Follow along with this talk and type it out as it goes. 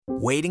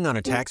Waiting on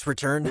a tax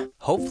return?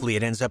 Hopefully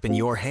it ends up in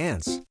your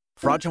hands.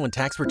 Fraudulent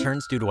tax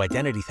returns due to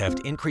identity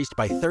theft increased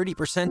by 30%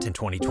 in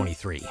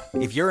 2023.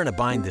 If you're in a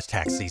bind this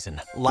tax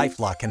season,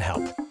 LifeLock can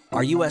help.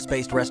 Our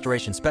U.S.-based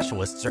restoration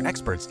specialists are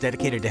experts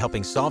dedicated to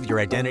helping solve your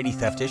identity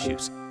theft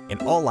issues.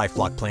 And all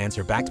LifeLock plans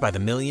are backed by the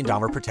 $1 Million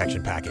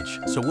Protection Package.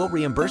 So we'll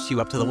reimburse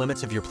you up to the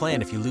limits of your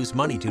plan if you lose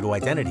money due to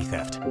identity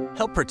theft.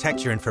 Help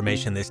protect your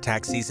information this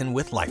tax season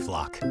with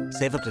LifeLock.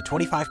 Save up to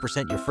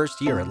 25% your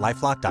first year at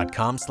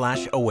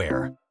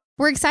LifeLock.com/aware.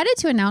 We're excited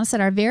to announce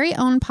that our very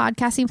own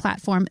podcasting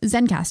platform,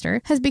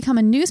 Zencastr, has become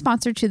a new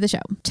sponsor to the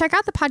show. Check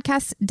out the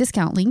podcast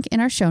discount link in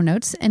our show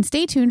notes and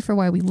stay tuned for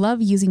why we love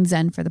using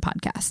Zen for the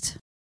podcast.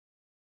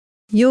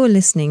 You're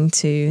listening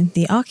to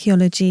the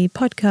Archaeology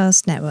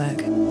Podcast Network.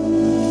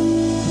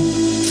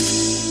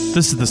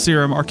 This is the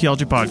CRM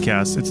Archaeology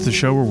Podcast. It's the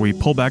show where we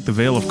pull back the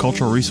veil of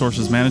cultural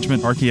resources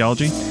management,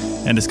 archaeology,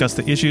 and discuss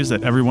the issues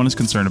that everyone is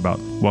concerned about.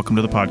 Welcome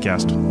to the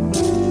podcast.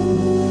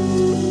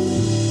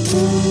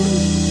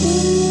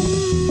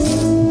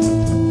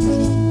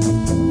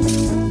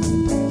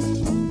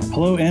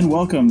 Hello and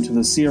welcome to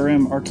the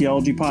CRM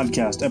Archaeology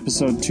Podcast,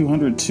 episode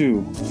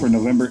 202 for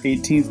November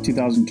 18th,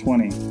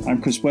 2020.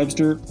 I'm Chris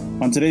Webster.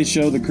 On today's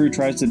show, the crew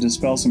tries to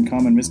dispel some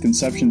common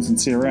misconceptions in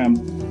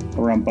CRM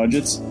around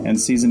budgets and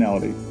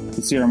seasonality.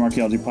 The CRM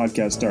Archaeology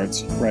Podcast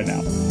starts right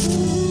now.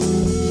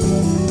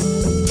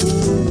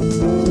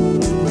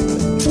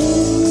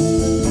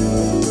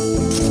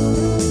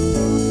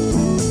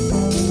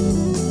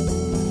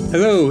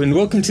 Hello and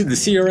welcome to the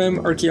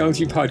CRM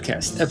Archaeology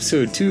Podcast,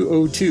 episode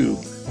 202.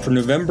 For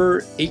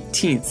November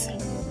 18th,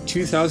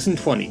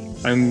 2020.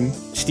 I'm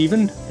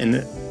Steven,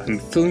 and I'm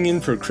filling in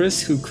for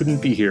Chris, who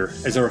couldn't be here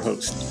as our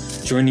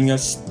host. Joining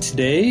us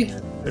today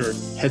are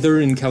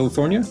Heather in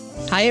California.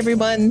 Hi,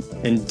 everyone.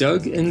 And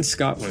Doug in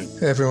Scotland.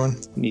 Hey, everyone.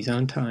 And he's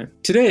on time.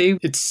 Today,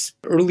 it's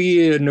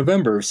early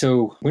November,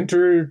 so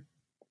winter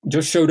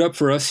just showed up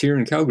for us here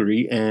in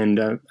Calgary, and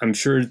I'm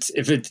sure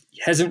if it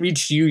hasn't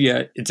reached you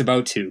yet, it's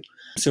about to.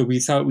 So we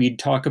thought we'd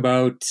talk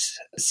about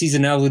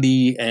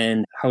seasonality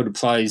and how it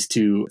applies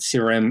to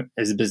CRM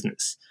as a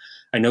business.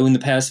 I know in the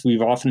past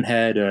we've often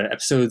had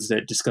episodes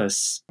that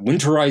discuss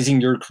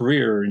winterizing your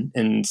career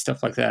and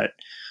stuff like that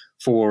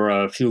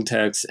for field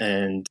techs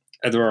and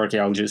other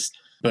archaeologists.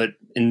 But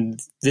in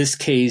this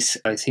case,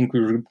 I think we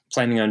were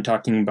planning on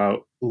talking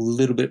about a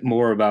little bit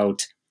more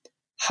about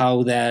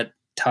how that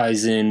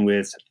ties in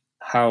with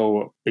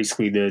how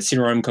basically the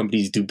CRM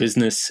companies do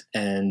business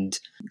and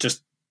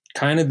just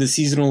kind of the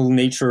seasonal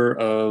nature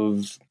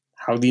of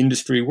how the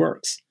industry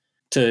works.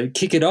 To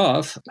kick it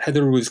off,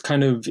 Heather was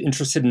kind of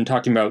interested in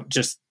talking about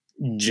just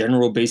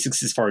general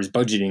basics as far as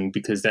budgeting,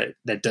 because that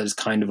does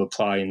kind of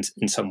apply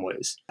in some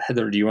ways.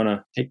 Heather, do you want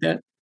to take that?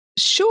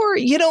 Sure.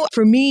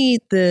 For me,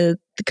 the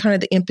kind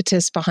of the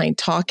impetus behind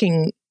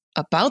talking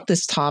about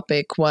this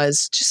topic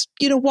was just,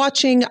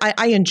 watching.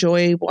 I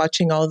enjoy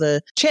watching all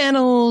the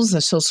channels,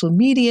 the social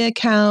media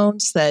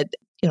accounts that,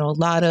 a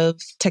lot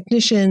of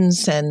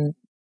technicians and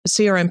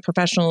CRM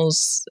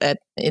professionals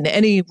in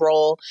any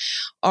role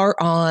are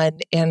on.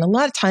 And a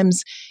lot of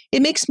times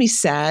it makes me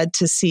sad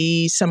to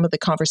see some of the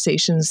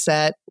conversations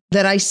that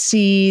I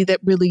see that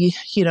really,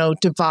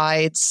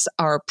 divides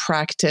our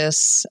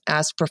practice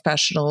as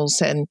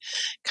professionals and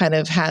kind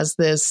of has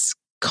this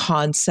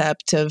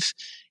concept of,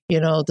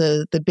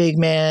 the big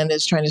man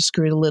is trying to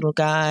screw the little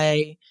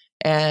guy,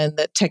 and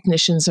that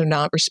technicians are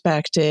not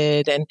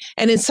respected. And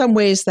in some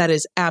ways that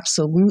is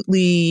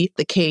absolutely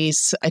the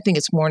case. I think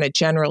it's more in a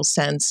general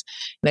sense.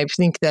 And I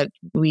think that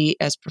we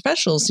as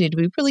professionals need to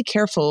be really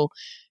careful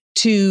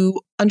to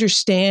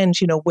understand,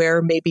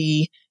 where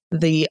maybe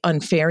the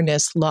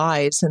unfairness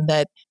lies, and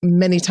that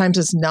many times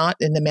it's not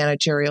in the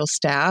managerial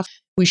staff.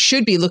 We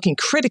should be looking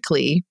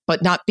critically,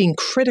 but not being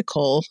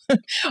critical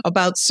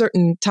about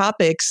certain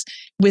topics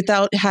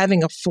without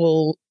having a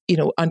full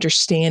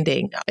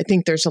understanding. I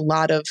think there's a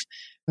lot of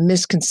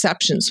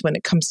misconceptions when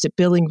it comes to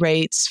billing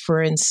rates,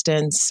 for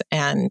instance,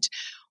 and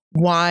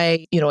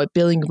why, a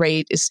billing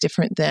rate is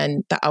different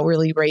than the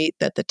hourly rate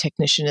that the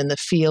technician in the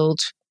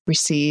field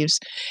receives.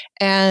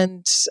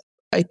 And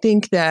I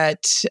think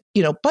that,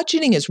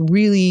 budgeting is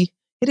really,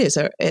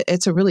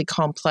 it's a really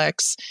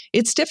complex,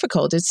 it's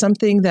difficult. It's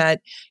something that,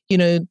 you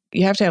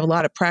have to have a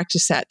lot of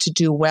practice at to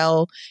do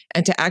well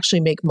and to actually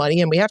make money.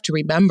 And we have to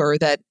remember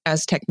that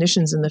as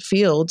technicians in the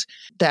field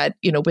that,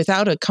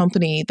 without a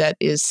company that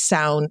is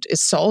sound,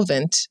 is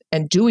solvent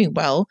and doing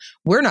well,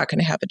 we're not going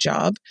to have a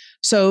job.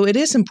 So it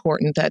is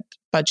important that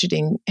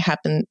budgeting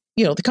happen.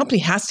 The company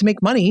has to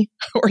make money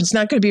or it's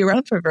not going to be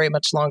around for very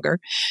much longer.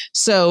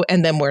 So,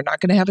 and then we're not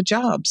going to have a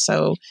job.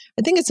 So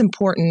I think it's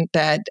important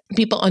that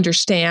people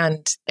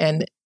understand,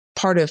 and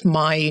part of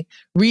my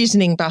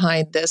reasoning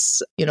behind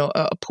this,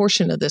 a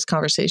portion of this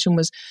conversation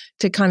was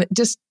to kind of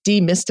just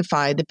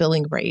demystify the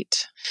billing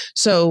rate.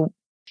 So,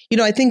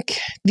 I think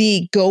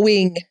the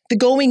going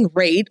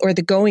rate, or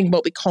the going,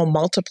 what we call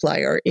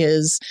multiplier,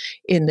 is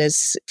in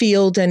this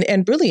field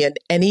and really in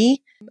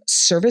any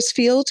service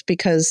field,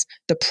 because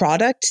the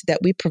product that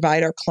we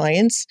provide our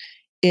clients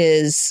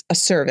is a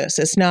service.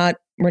 It's not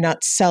We're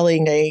not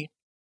selling a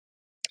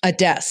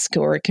desk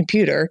or a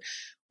computer.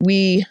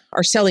 We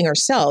are selling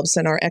ourselves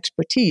and our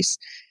expertise.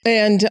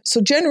 And so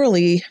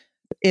generally,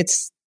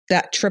 it's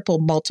that triple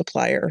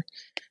multiplier.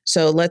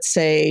 So let's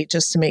say,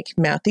 just to make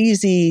math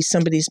easy,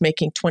 somebody's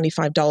making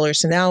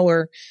 $25 an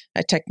hour.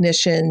 A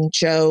technician,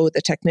 Joe,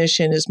 the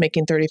technician, is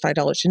making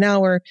 $35 an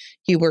hour.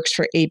 He works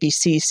for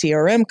ABC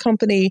CRM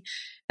company,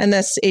 and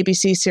this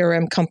ABC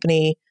CRM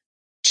company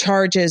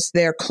charges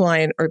their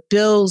client or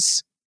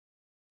bills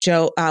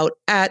Joe out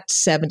at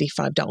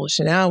 $75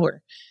 an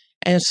hour.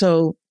 And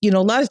so, a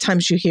lot of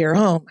times you hear,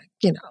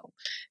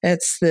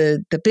 it's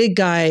the big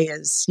guy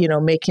is,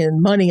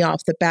 making money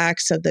off the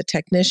backs of the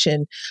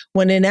technician,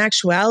 when in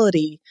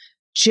actuality,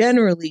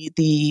 generally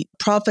the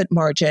profit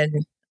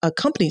margin, a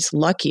company's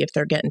lucky if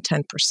they're getting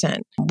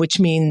 10%,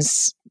 which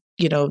means,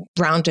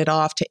 round it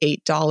off to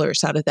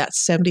 $8 out of that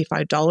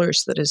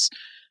 $75 that is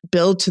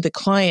billed to the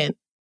client.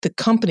 The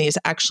company is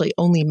actually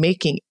only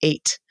making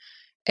 $8.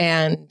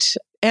 And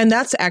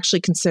that's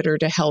actually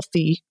considered a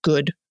healthy,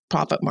 good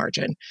profit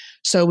margin.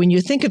 So when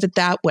you think of it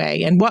that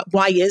way, and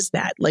why is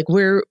that? Like,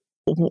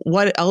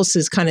 what else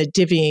is kind of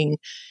divvying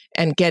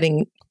and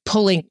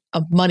pulling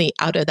money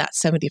out of that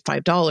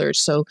 $75?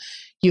 So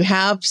you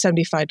have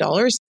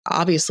 $75.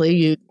 Obviously,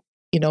 you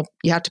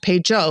have to pay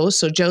Joe.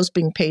 So Joe's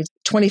being paid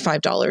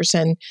 $25.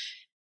 And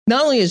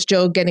not only is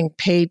Joe getting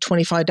paid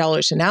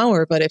 $25 an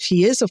hour, but if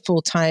he is a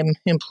full-time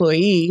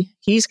employee,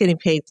 he's getting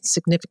paid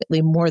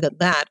significantly more than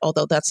that,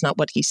 although that's not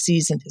what he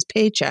sees in his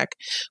paycheck.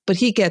 But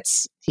he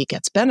gets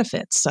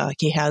benefits.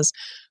 He has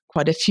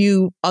quite a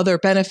few other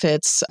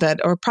benefits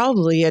that are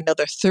probably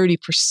another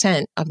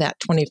 30% of that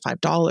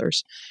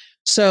 $25.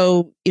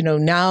 So,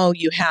 now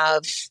you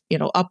have,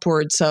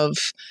 upwards of,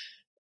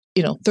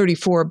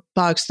 $34,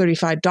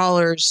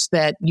 $35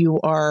 that you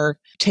are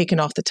taking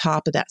off the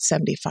top of that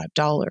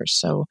 $75.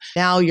 So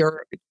now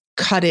you're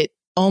cut it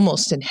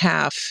almost in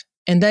half.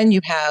 And then you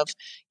have,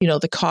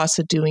 the cost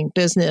of doing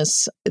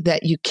business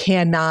that you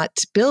cannot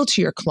bill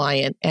to your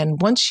client.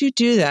 And once you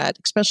do that,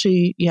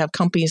 especially you have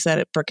companies that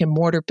have brick and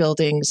mortar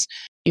buildings,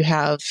 you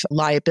have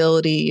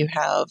liability, you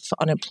have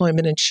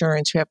unemployment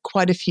insurance, you have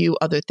quite a few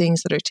other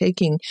things that are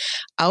taking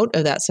out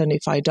of that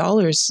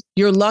 $75.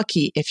 You're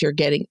lucky if you're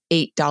getting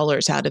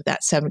 $8 out of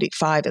that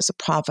 $75 as a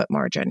profit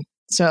margin.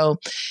 So,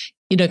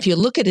 if you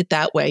look at it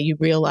that way, you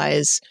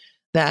realize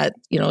that,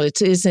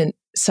 it isn't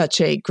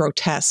such a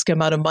grotesque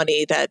amount of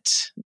money that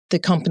the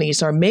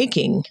companies are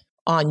making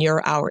on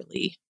your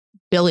hourly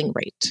billing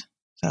rate.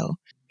 So,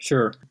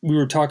 sure. We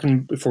were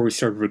talking before we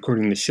started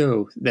recording the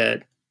show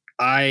that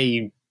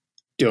I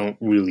don't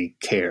really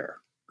care.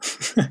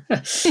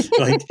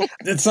 Like,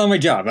 that's not my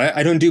job.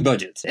 I don't do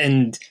budgets.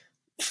 And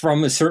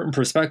from a certain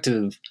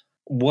perspective,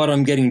 what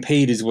I'm getting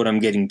paid is what I'm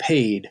getting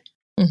paid.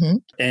 Mm-hmm.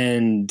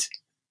 And,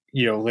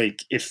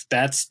 if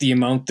that's the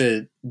amount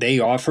that they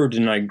offered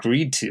and I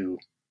agreed to,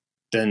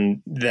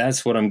 then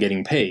that's what I'm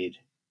getting paid.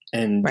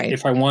 And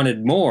if I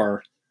wanted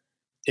more,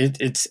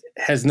 it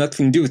has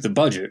nothing to do with the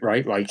budget,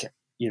 right? Like,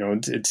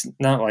 it's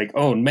not like,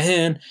 oh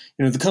man,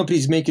 the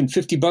company's making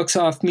 $50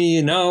 off me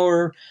an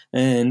hour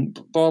and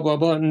blah, blah,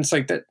 blah. And it's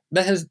like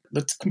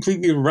that's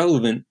completely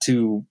irrelevant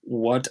to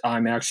what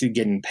I'm actually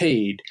getting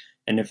paid.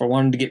 And if I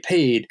wanted to get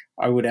paid,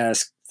 I would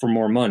ask for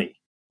more money.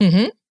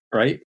 Mm-hmm.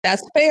 Right?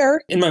 That's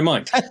fair. In my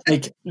mind.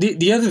 Like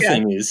the other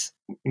thing is,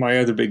 my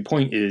other big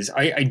point is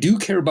I do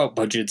care about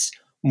budgets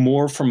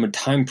more from a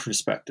time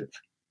perspective.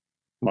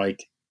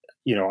 Like,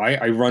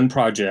 I run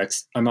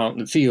projects, I'm out in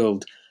the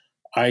field.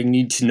 I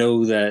need to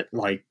know that,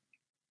 like,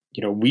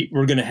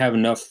 we're going to have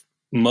enough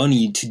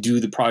money to do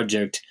the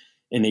project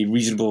in a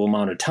reasonable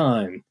amount of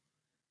time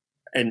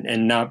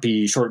and not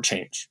be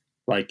shortchanged.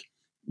 Like,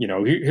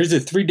 here's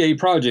a 3-day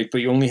project, but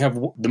you only have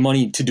the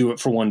money to do it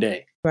for 1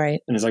 day.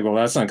 Right. And it's like, well,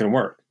 that's not going to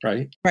work.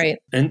 Right. Right.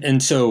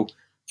 And so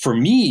for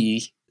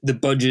me, the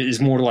budget is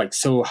more like,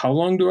 so how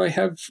long do I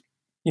have,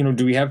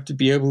 do we have to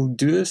be able to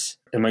do this?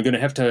 Am I going to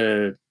have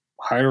to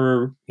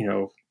hire,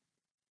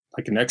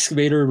 like an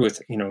excavator with,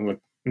 like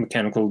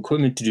mechanical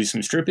equipment to do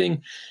some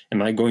stripping?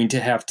 Am I going to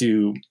have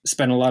to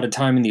spend a lot of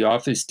time in the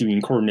office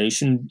doing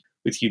coordination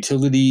with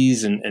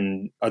utilities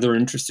and other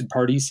interested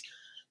parties?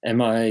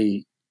 Am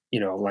I,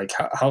 like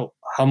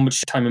how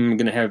much time am I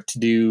going to have to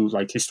do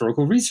like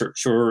historical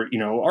research or,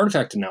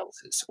 artifact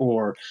analysis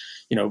or,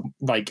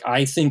 like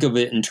I think of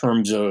it in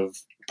terms of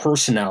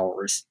person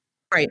hours,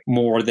 right,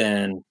 more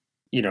than,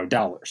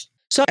 dollars.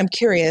 So I'm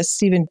curious,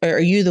 Stephen, are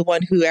you the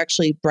one who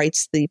actually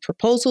writes the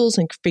proposals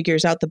and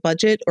figures out the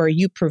budget, or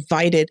you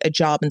provided a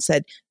job and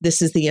said,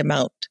 this is the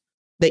amount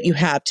that you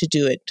have to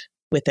do it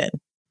within?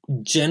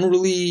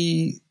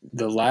 Generally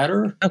the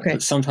latter, okay,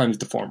 but sometimes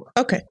the former.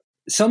 Okay.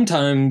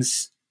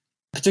 Sometimes,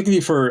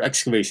 particularly for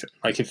excavation,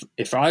 like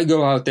if I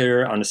go out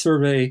there on a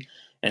survey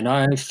and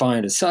I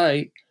find a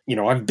site,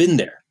 I've been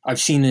there. I've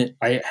seen it.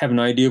 I have an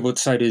idea of what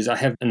the site is. I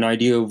have an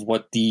idea of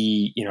what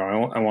the,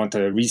 I want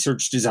the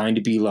research design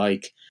to be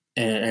like.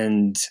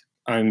 And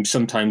I'm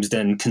sometimes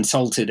then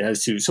consulted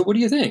as to, so what do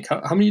you think?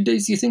 How many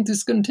days do you think this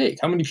is going to take?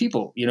 How many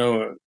people,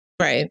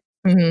 Right.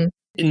 Mm-hmm.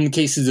 In the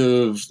cases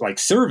of like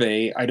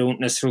survey, I don't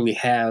necessarily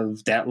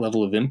have that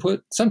level of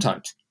input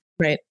sometimes.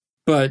 Right.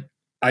 But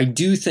I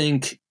do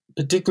think,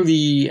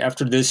 particularly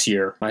after this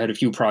year, I had a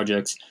few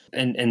projects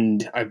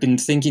and I've been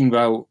thinking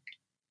about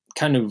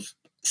kind of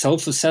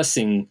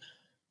self-assessing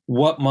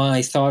what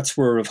my thoughts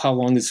were of how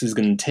long this was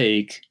going to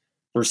take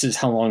versus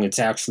how long it's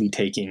actually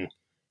taking.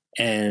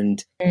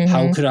 And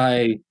how could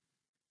I,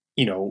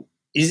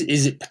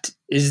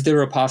 is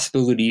there a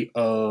possibility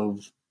of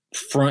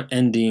front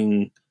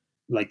ending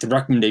like the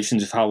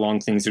recommendations of how long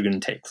things are going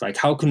to take? Like,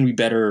 how can we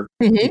better,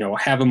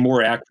 have a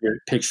more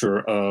accurate picture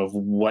of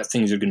what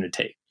things are going to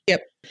take?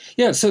 Yep.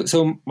 Yeah.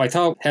 So my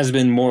thought has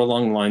been more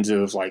along the lines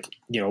of like,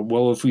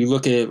 well, if we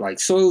look at like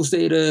soils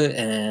data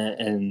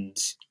and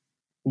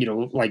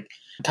like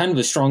kind of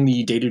a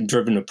strongly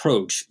data-driven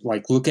approach,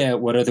 like look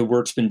at what other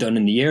work's been done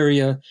in the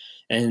area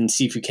and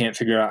see if we can't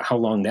figure out how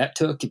long that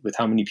took with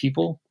how many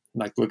people,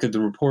 like look at the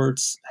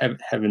reports, have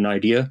an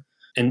idea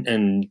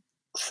and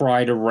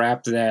try to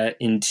wrap that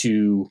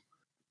into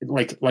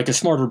like a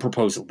smarter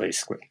proposal,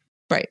 basically.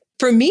 Right.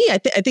 For me, I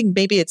think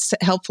maybe it's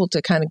helpful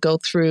to kind of go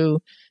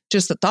through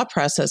just the thought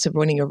process of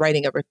when you're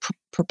writing a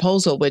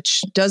proposal,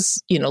 which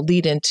does,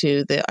 lead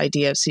into the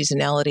idea of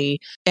seasonality.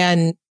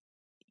 And,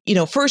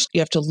 first you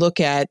have to look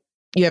at,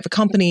 you have a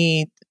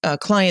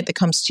client that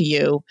comes to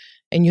you,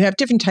 and you have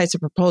different types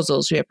of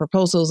proposals. You have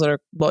proposals that are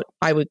what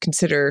I would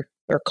consider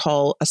or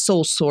call a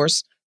sole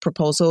source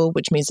proposal,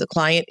 which means the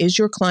client is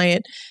your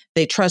client.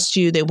 They trust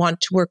you. They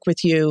want to work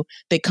with you.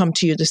 They come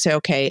to you to say,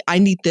 okay, I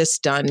need this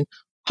done.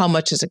 How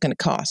much is it going to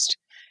cost?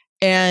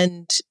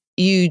 And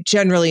you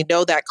generally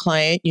know that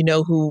client, you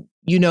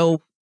know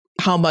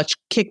how much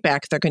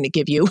kickback they're going to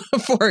give you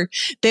for,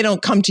 they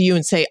don't come to you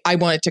and say, I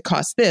want it to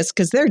cost this,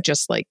 because they're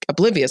just like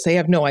oblivious. They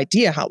have no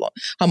idea how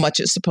much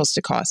it's supposed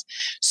to cost.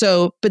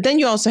 So, but then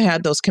you also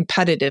have those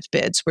competitive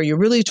bids where you're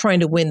really trying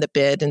to win the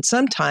bid. And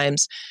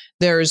sometimes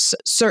there's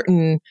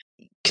certain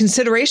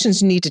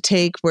considerations you need to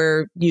take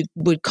where you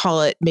would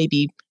call it,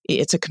 maybe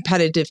it's a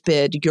competitive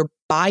bid. You're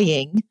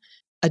buying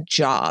a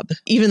job,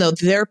 even though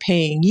they're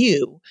paying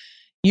you,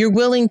 you're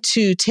willing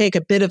to take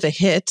a bit of a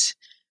hit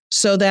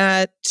so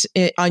that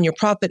on your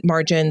profit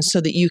margin, so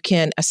that you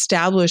can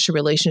establish a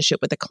relationship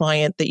with a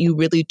client that you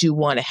really do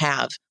want to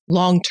have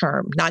long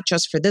term, not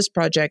just for this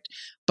project,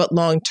 but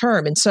long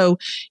term. And so,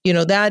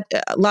 that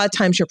a lot of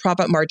times your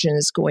profit margin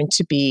is going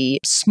to be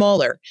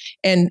smaller.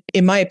 And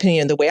in my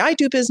opinion, the way I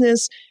do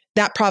business,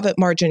 that profit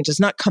margin does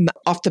not come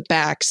off the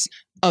backs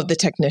of the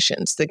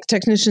technicians. The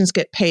technicians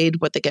get paid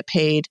what they get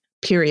paid,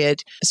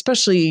 period.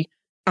 Especially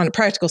on a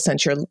practical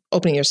sense, you're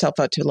opening yourself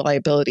up to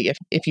liability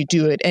if you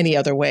do it any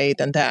other way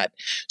than that.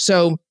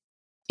 So,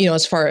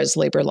 as far as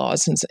labor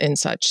laws and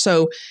such.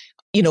 So,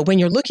 when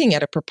you're looking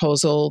at a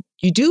proposal,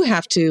 you do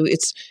have to,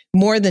 it's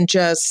more than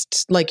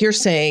just like you're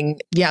saying,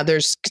 yeah,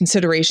 there's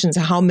considerations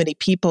of how many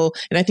people.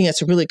 And I think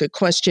that's a really good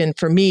question.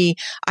 For me,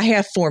 I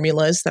have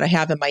formulas that I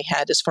have in my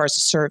head as far as a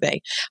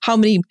survey. How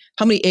many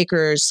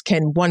acres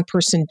can one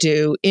person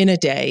do in a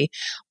day?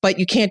 But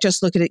you can't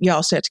just look at it. You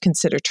also have to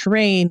consider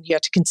terrain. You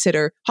have to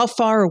consider how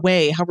far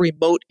away, how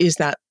remote is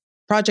that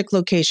project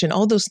location.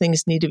 All those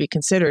things need to be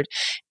considered.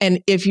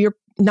 And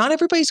not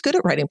everybody's good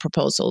at writing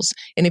proposals.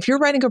 And if you're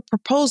writing a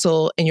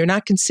proposal and you're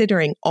not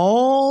considering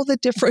all the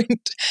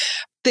different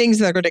things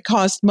that are going to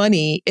cost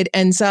money, it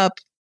ends up,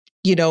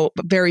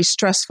 very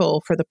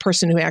stressful for the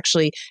person who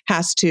actually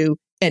has to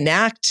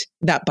enact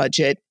that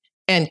budget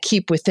and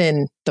keep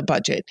within the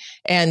budget.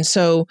 And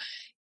so,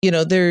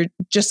 they're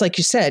just like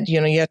you said,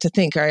 you have to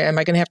think, all right, am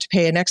I going to have to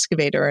pay an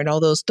excavator? And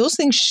all those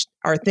things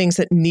are things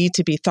that need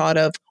to be thought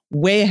of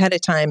way ahead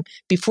of time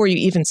before you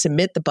even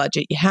submit the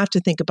budget. You have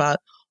to think about,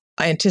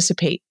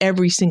 anticipate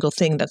every single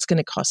thing that's going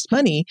to cost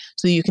money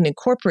so you can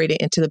incorporate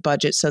it into the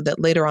budget so that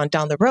later on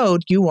down the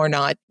road, you are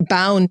not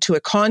bound to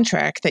a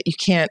contract that you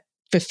can't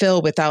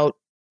fulfill without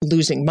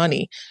losing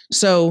money.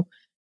 So,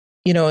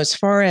 as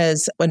far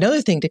as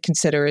another thing to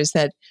consider is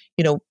that,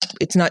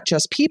 it's not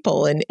just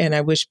people. And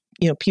I wish,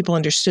 people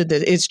understood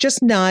that it's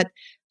just not,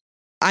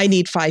 I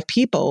need 5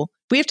 people.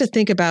 We have to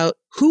think about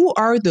who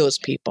are those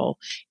people?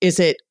 Is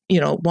it,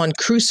 one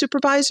crew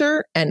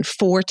supervisor and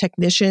 4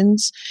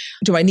 technicians?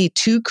 Do I need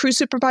 2 crew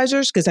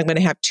supervisors? Because I'm going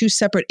to have 2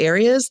 separate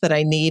areas that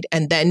I need.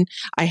 And then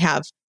I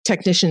have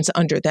technicians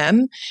under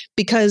them.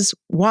 Because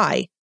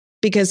why?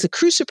 Because the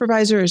crew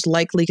supervisor is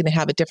likely going to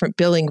have a different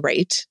billing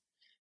rate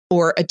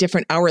or a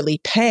different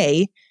hourly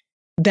pay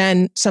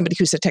than somebody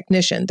who's a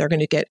technician. They're going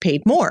to get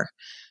paid more.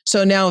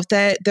 So now if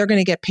they're going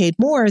to get paid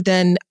more,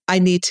 then I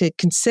need to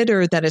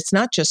consider that it's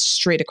not just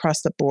straight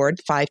across the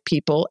board, 5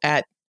 people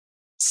at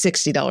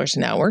 $60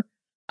 an hour.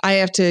 I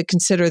have to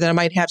consider that I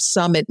might have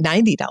some at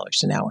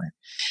 $90 an hour.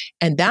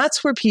 And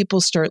that's where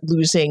people start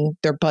losing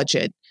their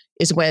budget,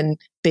 is when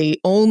they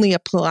only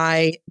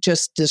apply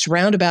just this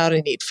roundabout,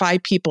 I need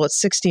 5 people at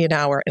 $60 an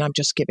hour. And I'm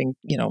just giving,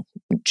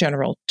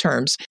 general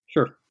terms.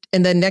 Sure.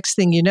 And then next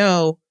thing you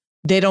know,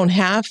 they don't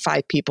have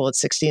 5 people at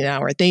 $60 an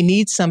hour. They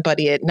need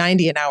somebody at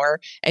 $90 an hour.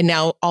 And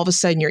now all of a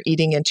sudden you're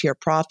eating into your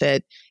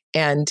profit.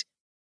 And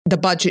the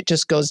budget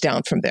just goes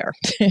down from there.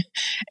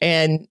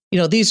 And,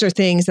 these are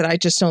things that I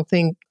just don't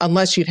think,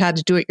 unless you've had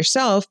to do it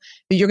yourself,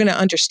 that you're going to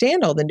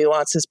understand all the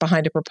nuances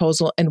behind a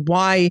proposal and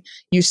why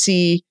you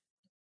see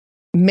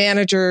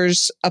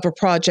managers of a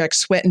project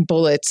sweating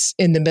bullets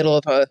in the middle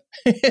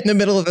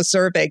of a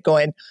survey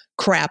going,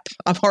 crap,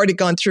 I've already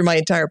gone through my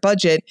entire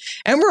budget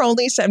and we're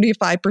only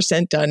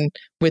 75% done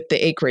with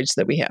the acreage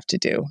that we have to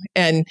do.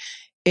 And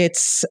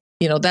it's,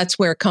 that's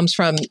where it comes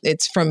from.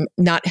 It's from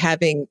not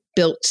having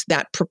built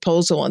that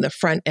proposal on the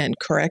front end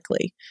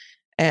correctly.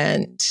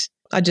 And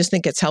I just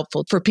think it's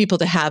helpful for people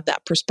to have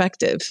that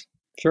perspective.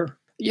 Sure.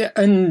 Yeah.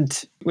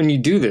 And when you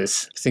do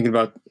this, thinking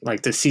about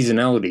like the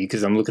seasonality,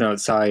 because I'm looking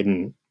outside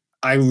and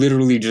I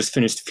literally just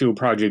finished a field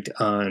project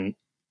on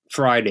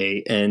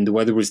Friday and the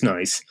weather was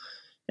nice.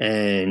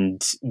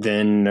 And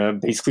then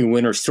basically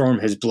winter storm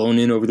has blown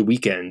in over the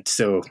weekend.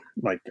 So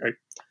like I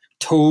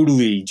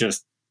totally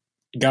just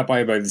got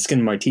by the skin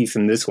of my teeth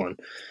in this one.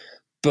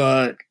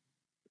 But,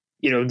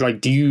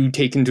 like, do you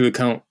take into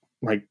account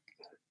like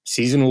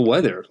seasonal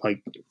weather?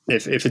 Like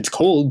if it's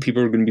cold,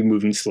 people are going to be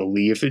moving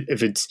slowly. If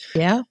it's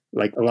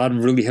like a lot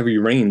of really heavy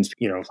rains,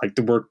 like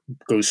the work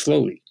goes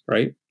slowly,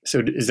 right?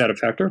 So is that a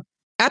factor?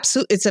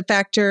 Absolutely. It's a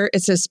factor.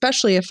 It's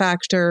especially a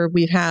factor.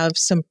 We have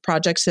some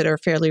projects that are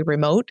fairly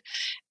remote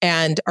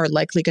and are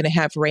likely going to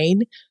have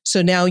rain.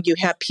 So now you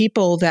have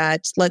people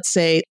that, let's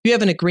say you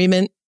have an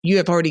agreement, you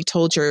have already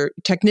told your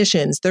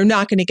technicians they're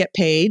not going to get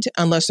paid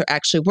unless they're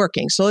actually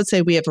working. So let's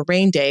say we have a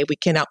rain day, we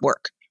cannot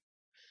work.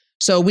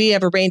 So we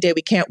have a rain day,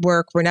 we can't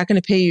work. We're not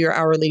going to pay you your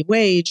hourly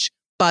wage,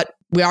 but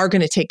we are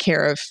going to take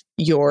care of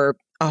your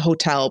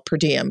hotel per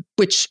diem,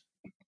 which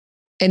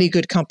any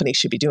good company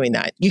should be doing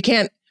that. You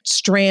can't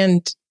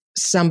strand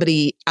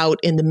somebody out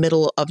in the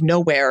middle of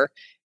nowhere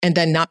and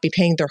then not be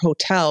paying their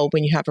hotel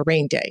when you have a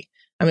rain day.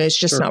 I mean, it's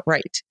just not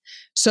right.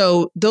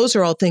 So those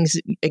are all things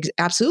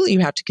absolutely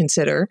you have to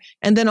consider.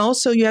 And then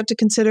also you have to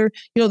consider,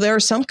 there are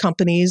some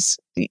companies,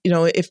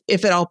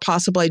 if at all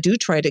possible, I do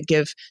try to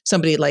give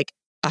somebody like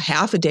a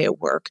half a day of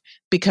work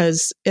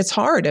because it's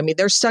hard. I mean,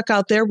 they're stuck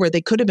out there where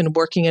they could have been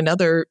working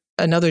another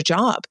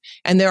job.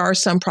 And there are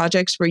some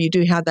projects where you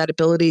do have that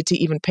ability to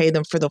even pay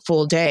them for the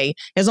full day,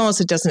 as long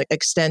as it doesn't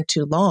extend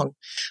too long.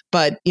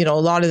 But, a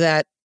lot of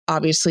that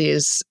obviously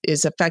is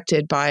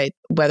affected by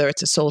whether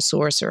it's a sole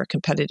source or a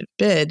competitive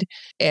bid,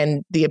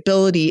 and the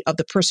ability of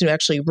the person who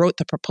actually wrote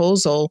the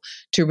proposal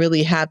to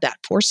really have that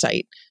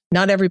foresight.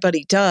 Not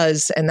everybody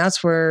does, and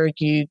that's where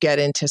you get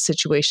into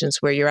situations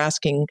where you're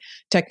asking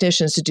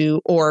technicians to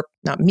do, or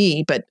not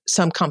me, but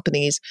some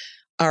companies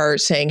are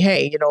saying,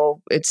 hey,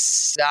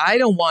 I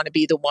don't want to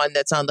be the one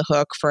that's on the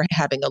hook for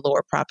having a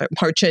lower profit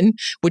margin,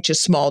 which is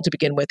small to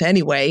begin with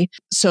anyway.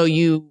 So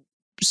you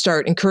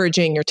start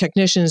encouraging your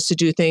technicians to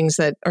do things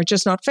that are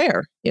just not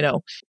fair,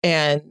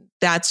 and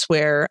that's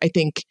where I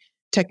think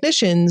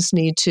technicians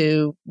need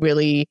to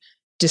really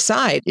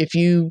decide if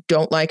you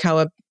don't like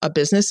how a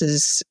business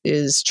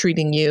is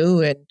treating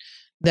you, and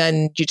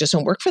then you just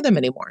don't work for them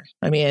anymore.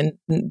 I mean,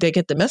 they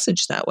get the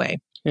message that way.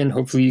 And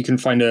hopefully you can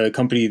find a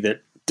company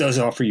that does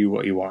offer you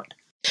what you want.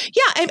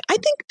 Yeah, I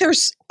think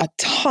there's a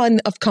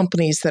ton of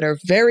companies that are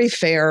very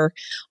fair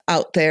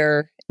out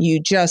there. You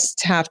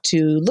just have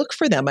to look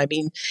for them. I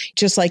mean,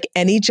 just like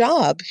any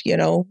job,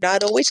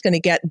 not always going to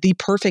get the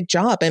perfect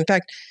job. In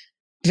fact,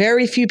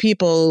 very few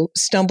people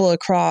stumble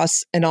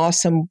across an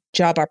awesome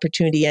job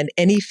opportunity in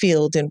any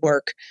field and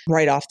work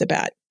right off the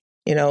bat.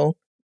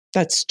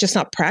 That's just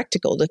not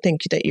practical to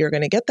think that you're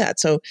going to get that.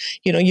 So,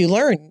 you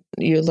learn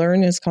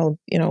is called,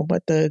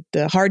 what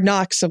the hard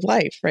knocks of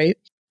life, right?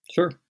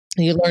 Sure.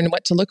 You learn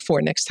what to look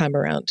for next time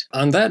around.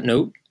 On that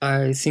note,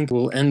 I think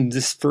we'll end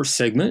this first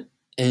segment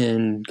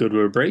and go to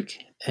a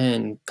break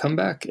and come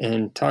back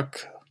and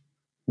talk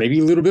maybe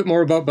a little bit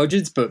more about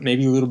budgets, but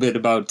maybe a little bit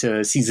about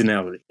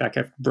seasonality. Back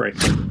after the break.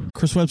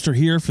 Chris Webster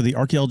here for the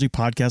Archaeology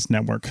Podcast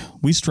Network.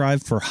 We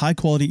strive for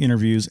high-quality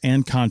interviews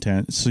and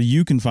content so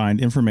you can find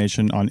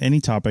information on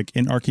any topic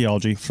in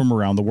archaeology from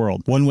around the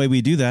world. One way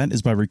we do that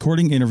is by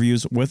recording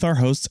interviews with our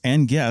hosts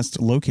and guests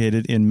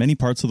located in many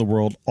parts of the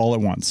world all at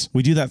once.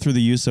 We do that through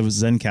the use of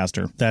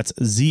Zencastr. That's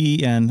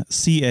Zencastr.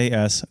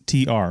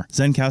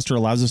 Zencastr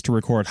allows us to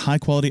record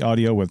high-quality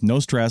audio with no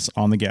stress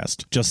on the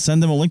guest. Just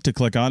send them a link to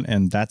click on,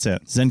 and that's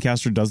it.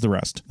 Zencastr does the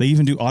rest. They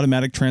even do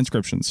automatic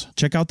transcriptions.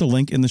 Check out the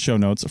link in the show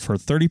notes for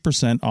 30%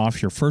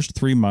 off your first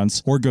 3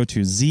 months, or go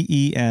to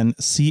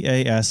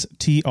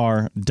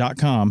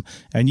zencastr.com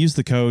and use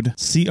the code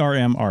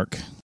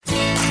CRMARC.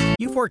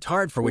 You've worked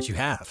hard for what you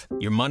have.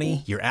 Your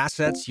money, your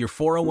assets, your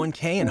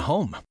 401k, and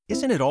home.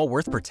 Isn't it all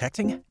worth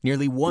protecting?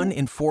 Nearly 1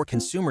 in 4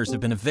 consumers have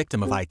been a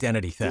victim of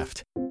identity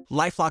theft.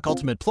 LifeLock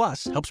Ultimate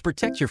Plus helps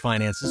protect your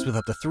finances with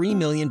up to $3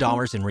 million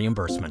in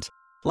reimbursement.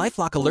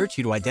 LifeLock alerts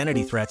you to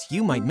identity threats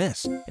you might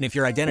miss. And if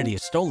your identity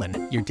is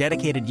stolen, your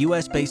dedicated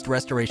U.S.-based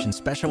restoration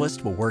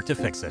specialist will work to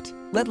fix it.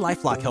 Let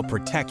LifeLock help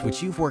protect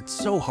what you've worked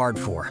so hard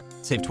for.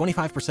 Save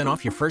 25%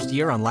 off your first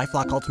year on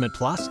LifeLock Ultimate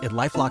Plus at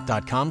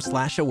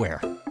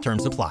LifeLock.com/aware.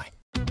 Terms apply.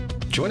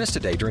 Join us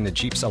today during the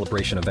Jeep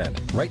Celebration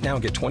event. Right now,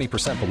 get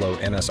 20% below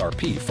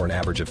MSRP for an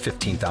average of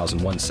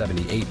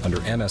 $15,178 under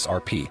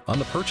MSRP on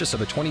the purchase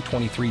of a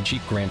 2023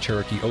 Jeep Grand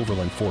Cherokee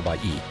Overland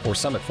 4xE or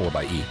Summit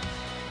 4xE.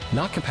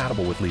 Not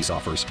compatible with lease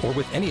offers or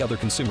with any other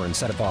consumer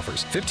incentive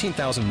offers.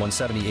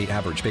 $15,178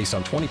 average based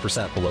on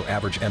 20% below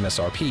average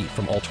MSRP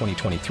from all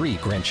 2023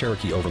 Grand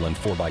Cherokee Overland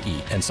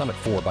 4xE and Summit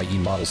 4xE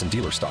models in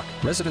dealer stock.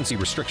 Residency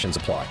restrictions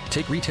apply.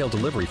 Take retail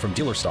delivery from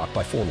dealer stock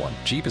by 4/1.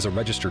 Jeep is a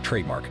registered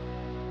trademark.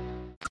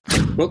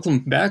 Welcome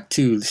back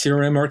to the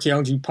CRM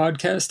Archaeology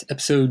Podcast,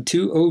 episode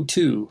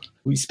 202.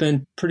 We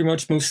spent pretty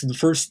much most of the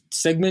first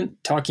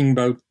segment talking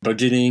about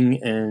budgeting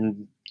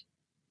and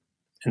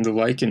the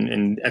like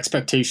and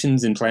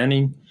expectations and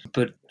planning.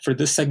 But for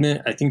this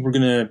segment, I think we're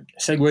going to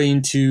segue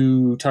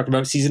into talk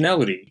about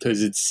seasonality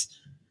because it's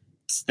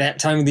that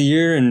time of the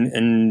year.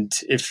 And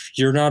if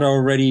you're not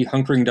already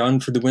hunkering down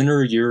for the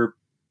winter, you're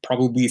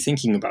probably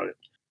thinking about it.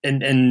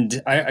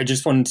 And I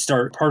just wanted to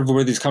start, part of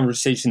where this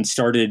conversation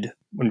started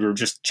when we were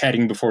just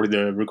chatting before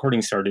the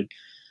recording started.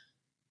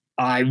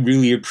 I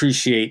really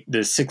appreciate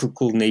the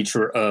cyclical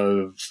nature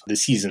of the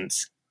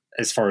seasons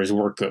as far as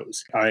work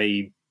goes.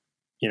 I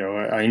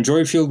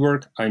enjoy field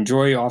work, I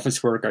enjoy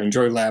office work, I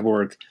enjoy lab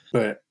work,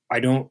 but I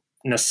don't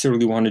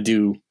necessarily want to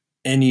do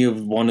any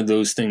of one of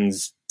those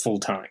things full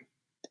time.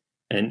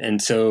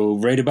 And so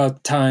right about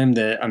the time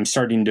that I'm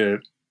starting to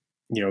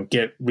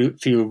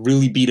feel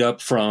really beat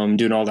up from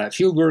doing all that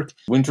field work,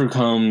 winter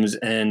comes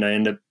and I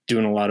end up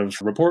doing a lot of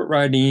report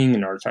writing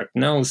and artifact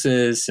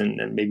analysis and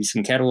maybe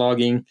some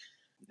cataloging.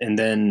 And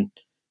then,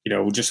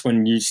 just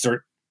when you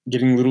start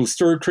getting a little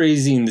stir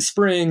crazy in the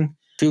spring,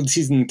 field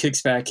season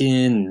kicks back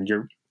in and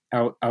you're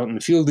out in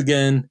the field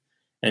again.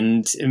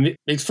 And it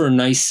makes for a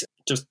nice,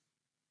 just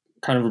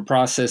kind of a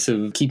process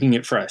of keeping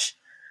it fresh.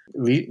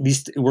 At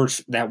least it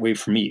works that way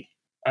for me.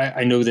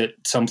 I know that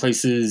some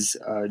places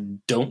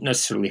don't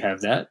necessarily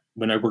have that.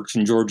 When I worked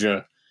in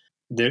Georgia,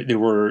 there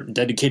were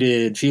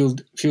dedicated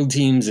field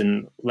teams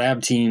and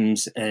lab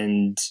teams,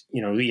 and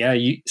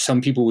some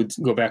people would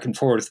go back and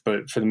forth,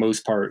 but for the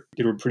most part,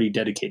 they were pretty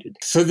dedicated.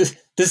 So the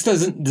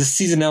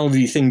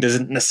seasonality thing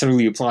doesn't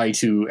necessarily apply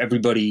to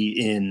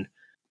everybody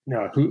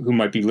who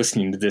might be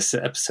listening to this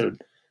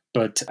episode,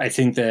 but I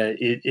think that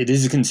it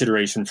is a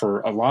consideration for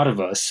a lot of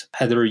us.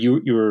 Heather,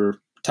 you were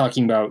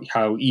talking about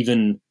how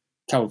even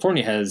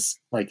California has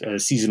like a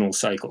seasonal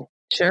cycle.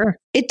 Sure,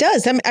 it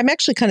does. I'm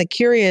actually kind of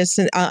curious,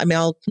 and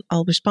I'll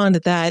respond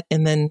to that,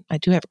 and then I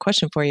do have a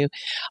question for you.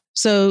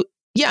 So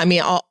yeah,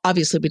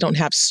 obviously we don't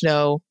have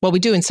snow. Well, we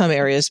do in some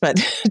areas, but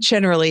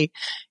generally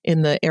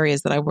in the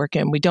areas that I work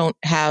in, we don't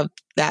have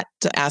that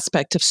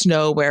aspect of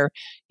snow where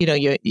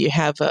you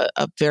have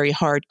a very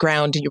hard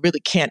ground and you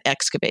really can't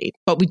excavate.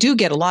 But we do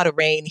get a lot of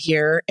rain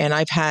here, and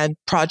I've had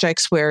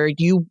projects where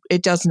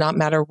it does not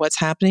matter what's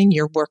happening.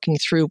 You're working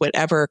through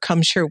whatever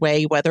comes your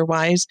way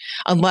weather-wise,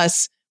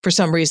 unless for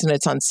some reason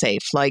it's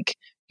unsafe, like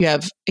you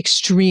have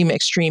extreme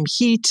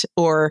heat,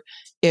 or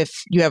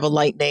if you have a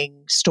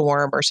lightning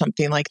storm or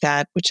something like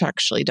that, which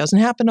actually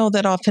doesn't happen all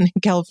that often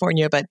in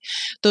California, but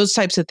those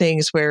types of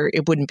things where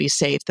it wouldn't be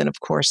safe, then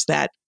of course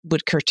that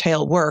would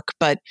curtail work.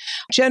 But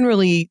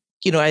generally,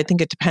 I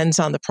think it depends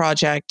on the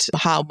project,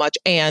 how much,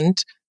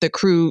 and the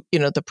crew,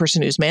 the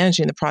person who's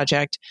managing the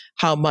project,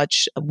 how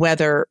much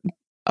weather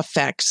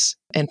affects.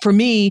 And for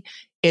me,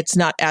 it's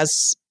not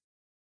as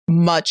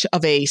much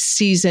of a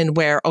season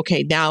where,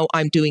 okay, now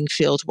I'm doing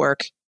field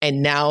work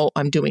and now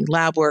I'm doing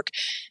lab work.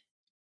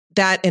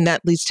 That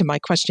leads to my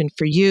question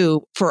for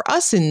you. For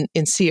us in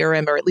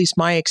CRM, or at least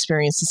my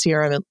experience in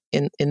CRM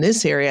in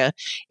this area,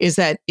 is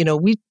that,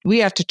 we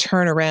have to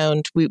turn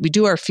around. We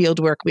do our field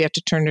work. We have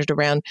to turn it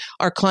around.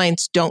 Our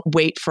clients don't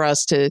wait for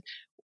us to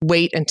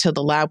wait until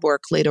the lab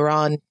work later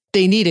on.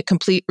 They need a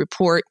complete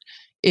report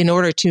in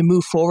order to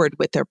move forward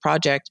with their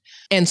project.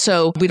 And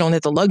so we don't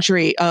have the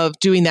luxury of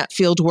doing that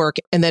field work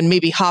and then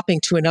maybe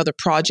hopping to another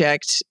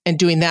project and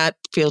doing that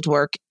field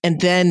work and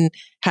then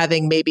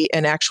having maybe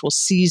an actual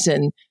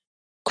season,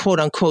 quote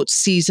unquote,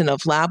 season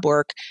of lab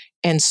work.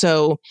 And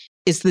so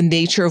is the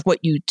nature of what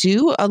you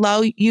do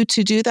allow you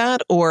to do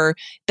that? Or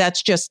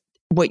that's just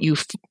what you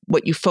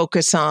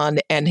focus on,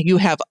 and you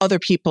have other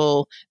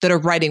people that are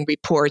writing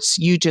reports.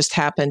 You just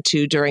happen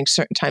to, during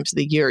certain times of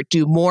the year,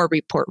 do more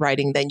report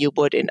writing than you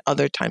would in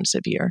other times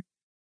of year?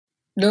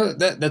 No,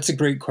 that's a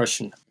great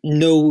question.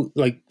 No,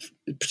 like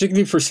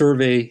particularly for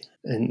survey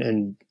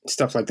and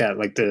stuff like that,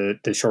 like the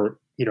short,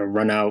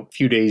 run out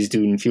few days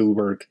doing field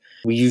work,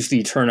 we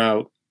usually turn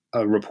out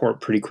a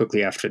report pretty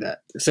quickly after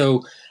that.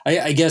 So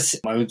I guess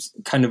I was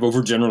kind of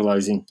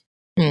overgeneralizing.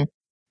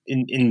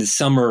 In the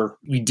summer,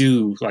 we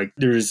do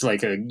there's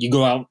you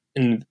go out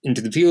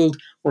into the field,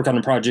 work on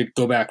a project,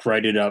 go back,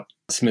 write it up,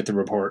 submit the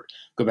report,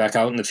 go back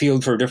out in the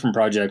field for a different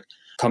project,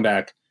 come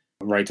back,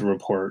 write the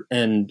report.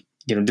 And,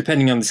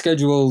 depending on the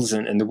schedules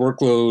and the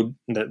workload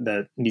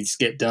that needs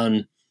to get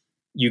done,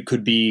 you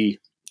could be,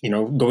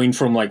 going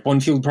from one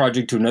field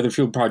project to another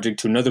field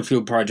project to another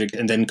field project,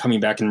 and then coming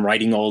back and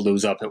writing all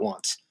those up at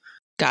once.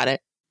 Got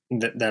it.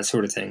 that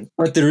sort of thing.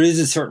 But there is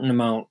a certain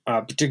amount,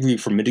 particularly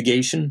for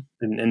mitigation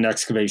and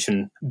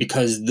excavation,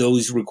 because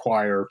those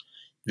require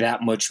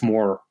that much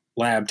more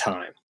lab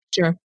time.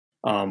 Sure.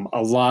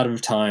 A lot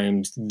of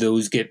times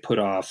those get put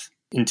off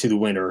into the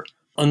winter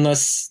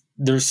unless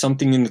there's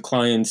something in the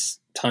client's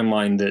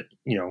timeline that,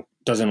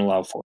 doesn't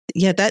allow for it.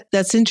 Yeah,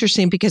 that's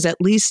interesting because at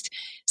least,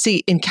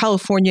 see, in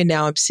California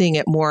now, I'm seeing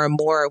it more and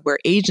more where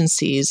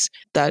agencies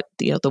that,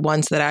 the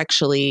ones that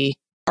actually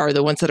are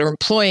the ones that are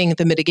employing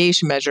the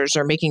mitigation measures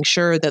or making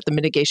sure that the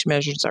mitigation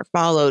measures are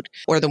followed,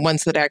 or the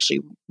ones that are actually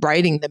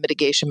writing the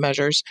mitigation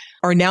measures,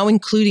 are now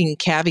including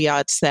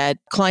caveats that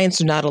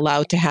clients are not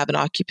allowed to have an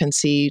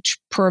occupancy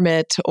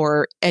permit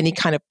or any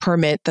kind of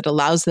permit that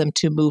allows them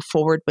to move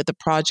forward with the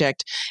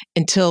project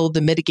until the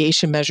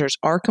mitigation measures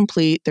are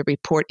complete, the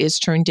report is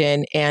turned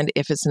in, and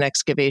if it's an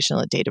excavation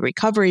or data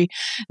recovery,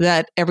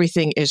 that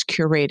everything is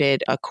curated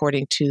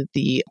according to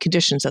the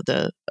conditions of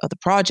the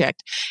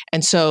project.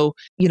 And so,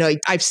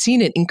 I've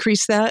seen it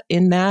increase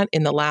in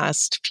the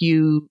last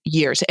few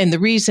years. And the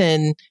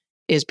reason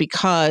is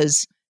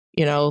because,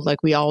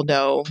 like we all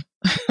know,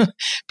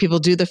 people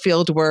do the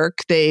field work,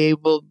 they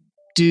will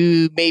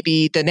do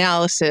maybe the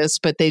analysis,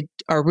 but they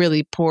are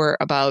really poor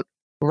about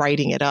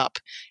writing it up.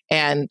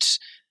 And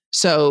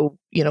so,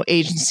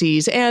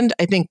 agencies and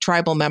I think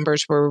tribal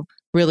members were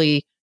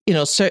really,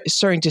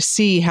 starting to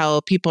see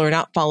how people are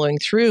not following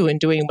through and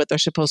doing what they're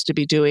supposed to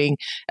be doing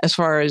as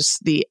far as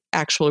the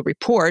actual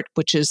report,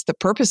 which is the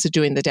purpose of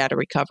doing the data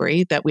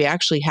recovery, that we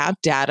actually have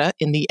data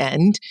in the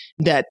end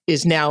that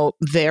is now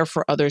there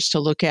for others to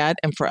look at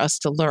and for us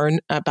to learn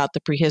about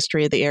the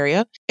prehistory of the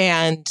area.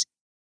 And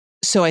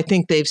so I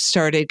think they've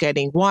started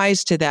getting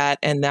wise to that,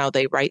 and now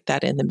they write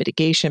that in the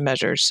mitigation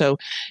measures. So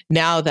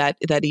now that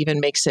even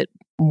makes it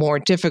more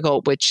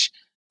difficult, which,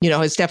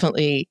 has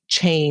definitely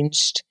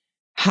changed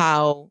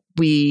how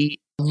we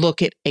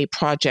look at a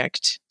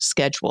project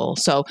schedule.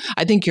 So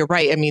I think you're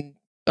right. I mean,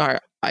 or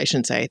I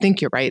shouldn't say I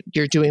think you're right.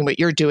 You're doing what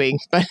you're doing.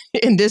 But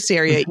in this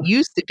area, it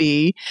used to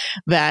be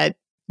that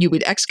you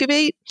would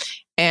excavate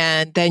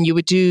and then you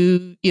would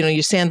do,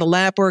 you sand the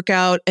lab work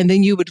out, and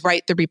then you would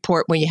write the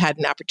report when you had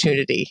an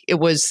opportunity. It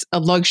was a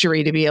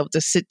luxury to be able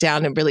to sit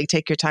down and really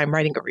take your time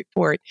writing a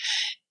report.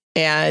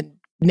 And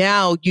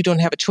now you don't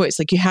have a choice.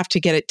 Like, you have to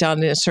get it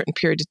done in a certain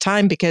period of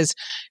time because,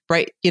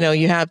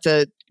 you have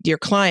your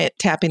client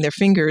tapping their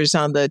fingers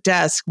on the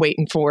desk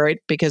waiting for it,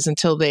 because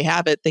until they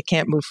have it, they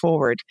can't move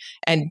forward.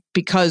 And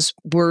because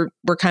we're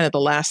kind of the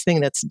last thing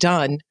that's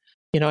done,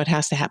 it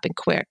has to happen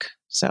quick.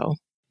 So.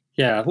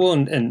 Yeah, well,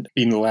 and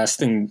being the last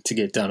thing to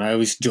get done, I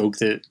always joke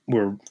that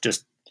we're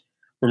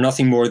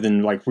nothing more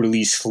than like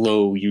really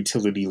slow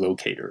utility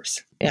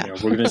locators. Yeah.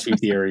 We're going to sweep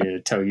the area,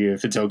 tell you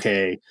if it's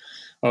okay.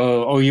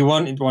 Oh, you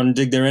want to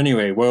dig there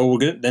anyway? Well, we're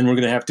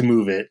going to have to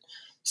move it.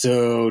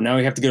 So now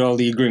we have to get all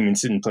the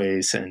agreements in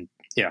place. And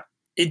yeah,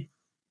 it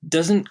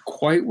doesn't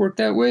quite work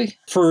that way.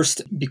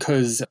 First,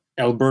 because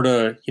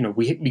Alberta,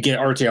 we get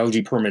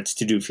archaeology permits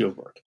to do field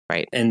work.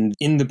 Right. And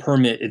in the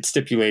permit, it's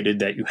stipulated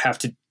that you have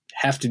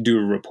to do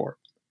a report,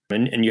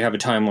 and you have a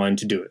timeline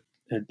to do it.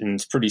 And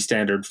it's pretty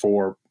standard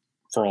for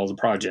all the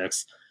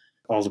projects,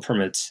 all the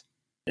permits.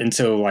 And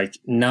so, like,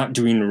 not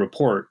doing a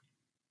report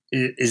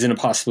isn't a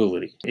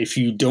possibility. If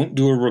you don't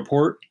do a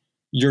report,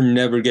 you're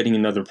never getting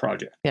another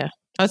project. Yeah.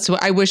 That's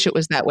what I wish it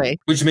was that way.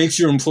 Which makes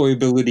your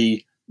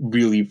employability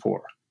really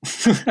poor.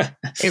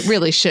 It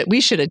really should.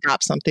 We should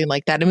adopt something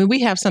like that. I mean, we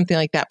have something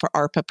like that for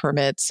ARPA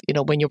permits,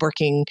 when you're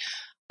working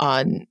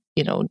on,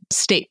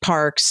 state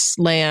parks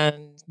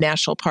land,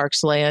 national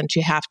parks land,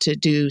 you have to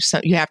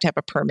have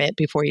a permit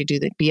before you do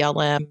the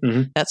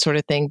BLM, that sort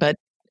of thing. But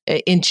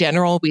in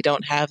general, we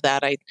don't have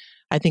that.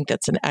 I think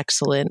that's an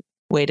excellent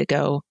way to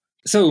go.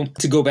 So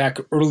to go back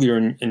earlier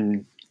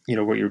in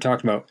what you were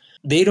talking about,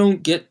 they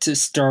don't get to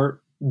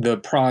start the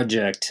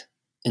project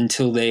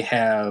until they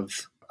have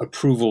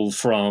approval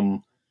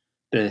from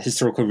the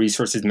Historical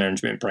Resources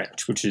Management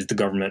Branch, which is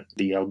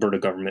the Alberta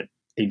government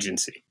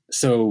agency.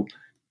 So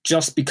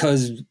just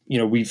because,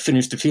 we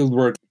finished the field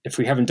work, if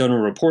we haven't done a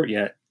report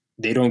yet,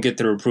 they don't get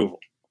their approval.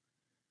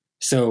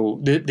 So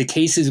the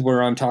cases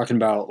where I'm talking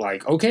about,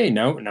 like, okay,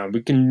 now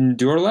we can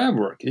do our lab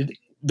work.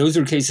 Those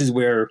are cases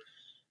where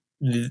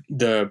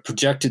the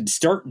projected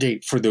start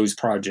date for those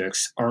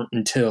projects aren't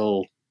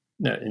until,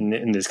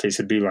 in this case,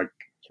 it'd be like,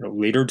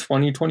 later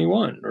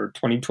 2021 or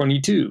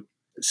 2022.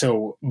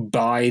 So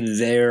by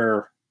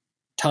their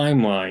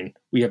timeline,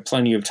 we have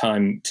plenty of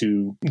time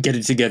to get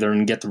it together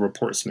and get the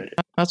report submitted.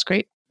 That's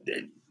great.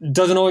 It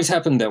doesn't always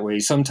happen that way.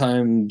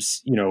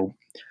 Sometimes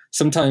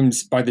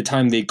by the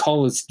time they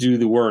call us to do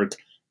the work,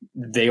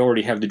 they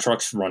already have the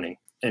trucks running.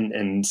 And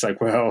it's like,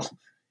 well,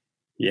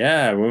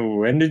 yeah,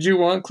 when did you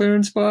want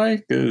clearance by?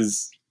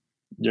 Because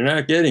you're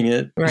not getting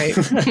it. Right.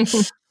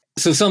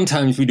 So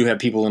sometimes we do have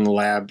people in the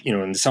lab,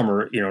 in the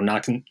summer,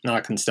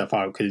 knocking stuff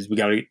out because we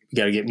gotta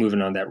get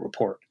moving on that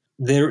report.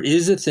 There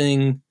is a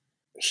thing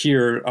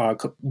here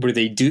where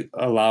they do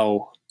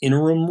allow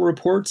interim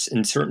reports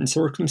in certain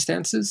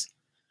circumstances,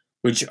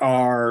 which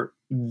are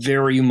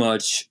very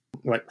much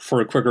like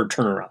for a quicker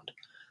turnaround.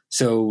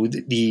 So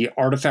the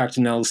artifact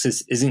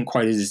analysis isn't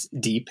quite as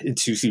deep.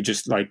 It's usually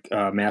just like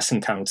mass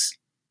and counts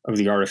of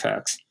the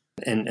artifacts,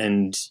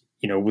 and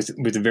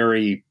with a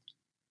very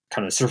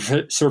kind of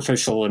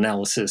superficial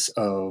analysis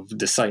of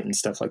the site and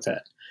stuff like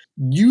that.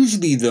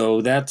 Usually,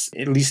 though, that's,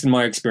 at least in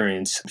my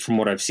experience, from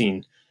what I've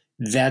seen,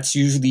 that's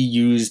usually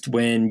used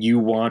when you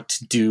want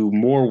to do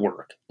more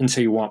work, and so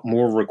you want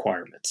more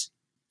requirements,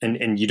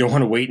 and you don't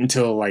want to wait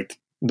until like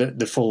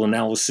the full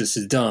analysis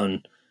is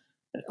done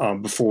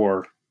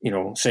before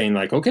saying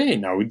like, okay,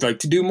 now we'd like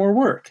to do more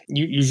work.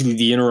 Usually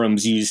the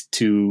interim's used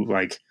to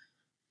like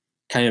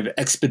kind of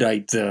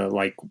expedite the,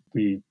 like,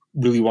 we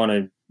really want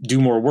to do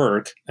more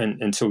work,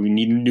 and so we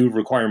need new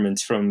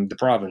requirements from the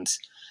province,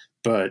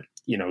 but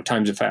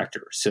time's a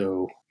factor,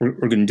 so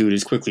we're going to do it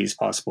as quickly as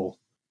possible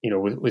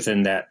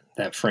within that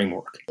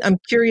framework. I'm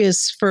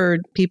curious for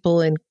people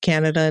in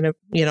Canada,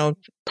 and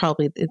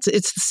probably it's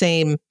the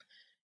same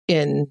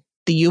in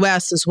the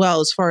US as well,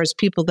 as far as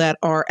people that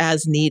are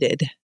as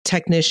needed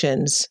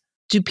technicians.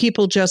 Do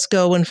people just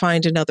go and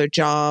find another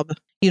job?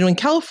 In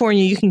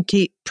California, you can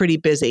keep pretty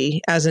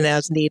busy as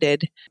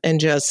needed and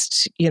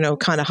just,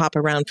 kind of hop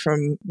around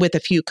with a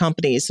few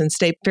companies and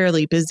stay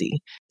fairly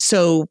busy.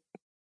 So,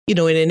 in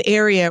an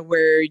area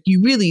where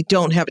you really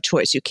don't have a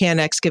choice, you can't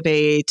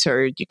excavate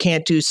or you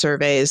can't do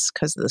surveys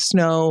because of the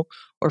snow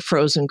or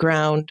frozen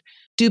ground,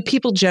 do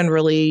people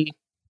generally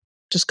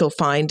just go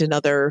find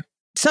another?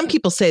 Some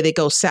people say they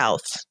go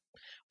south,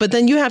 but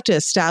then you have to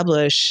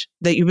establish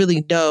that you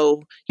really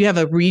know, you have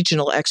a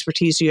regional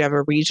expertise, you have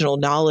a regional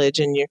knowledge,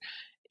 and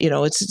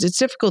it's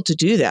difficult to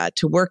do that,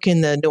 to work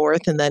in the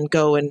north and then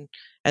go and,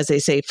 as they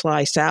say,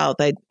 fly south.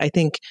 I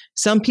think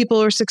some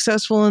people are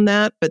successful in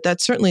that, but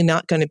that's certainly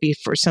not going to be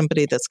for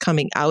somebody that's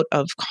coming out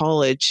of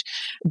college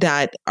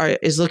that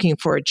is looking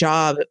for a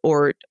job,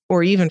 or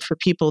even for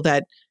people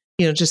that,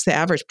 just the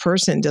average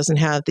person doesn't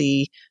have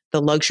the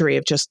luxury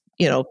of just,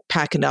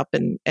 packing up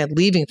and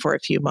leaving for a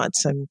few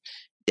months. And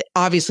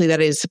obviously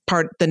that is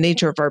the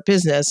nature of our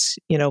business,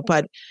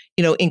 but,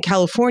 in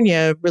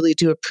California, really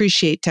do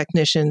appreciate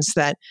technicians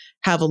that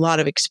have a lot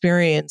of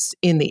experience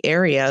in the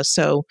area.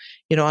 So,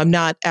 I'm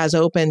not as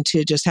open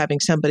to just having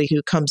somebody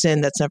who comes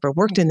in that's never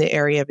worked in the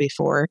area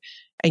before,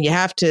 and you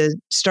have to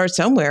start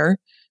somewhere.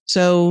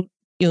 So,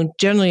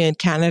 generally in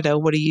Canada,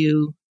 what do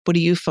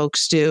you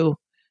folks do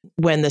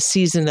when the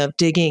season of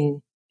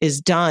digging is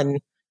done?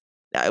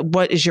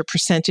 What is your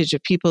percentage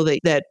of people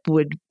that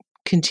would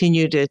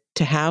continue to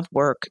have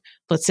work,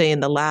 let's say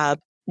in the lab?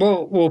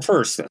 Well,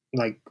 first,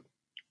 like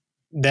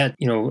that,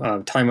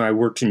 time I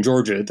worked in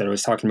Georgia that I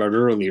was talking about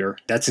earlier,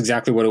 that's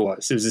exactly what it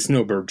was. It was a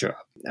snowbird job.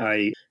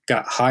 I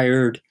got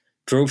hired,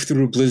 drove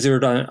through a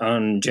blizzard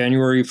on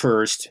January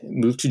 1st,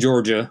 moved to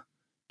Georgia,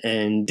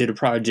 and did a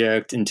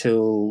project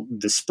until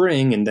the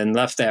spring, and then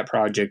left that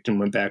project and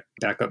went back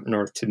up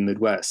north to the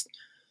Midwest.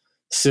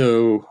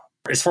 So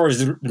as far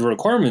as the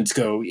requirements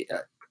go,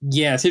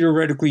 yeah,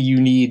 theoretically you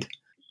need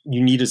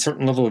a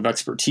certain level of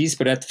expertise,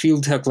 but at the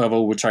field tech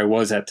level, which I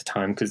was at the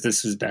time, because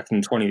this was back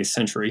in the 20th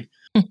century,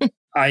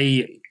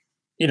 I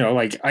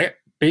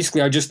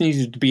just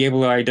needed to be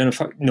able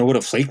to know what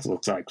a flake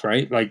looks like,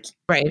 right? Like,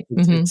 right.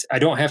 I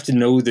don't have to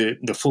know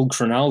the full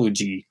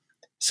chronology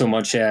so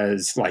much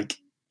as like,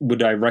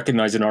 would I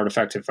recognize an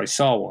artifact if I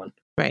saw one?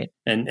 Right.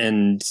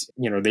 And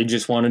they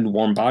just wanted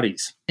warm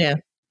bodies. Yeah.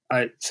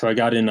 So I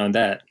got in on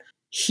that.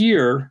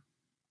 Here,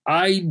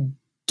 I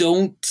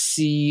don't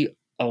see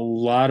a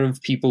lot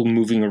of people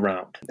moving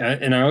around.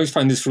 And I always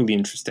find this really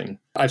interesting.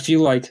 I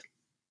feel like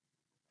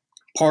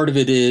part of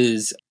it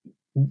is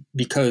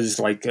because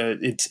like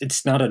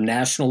it's not a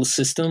national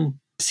system,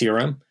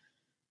 CRM.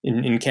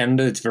 In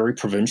Canada, it's very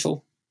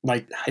provincial.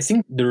 Like, I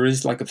think there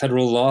is like a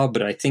federal law,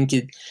 but I think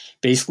it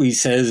basically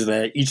says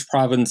that each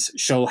province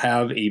shall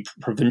have a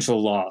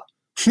provincial law.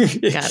 Got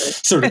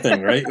it. Sort of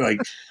thing, right? Like,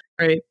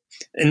 right.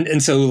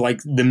 And so like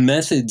the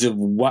methods of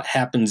what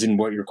happens and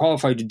what you're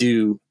qualified to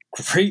do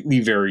greatly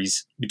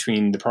varies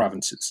between the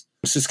provinces.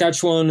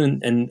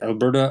 Saskatchewan and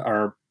Alberta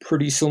are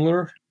pretty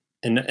similar.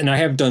 And I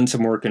have done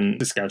some work in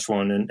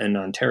Saskatchewan and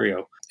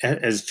Ontario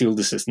as field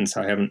assistants.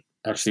 I haven't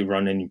actually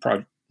run any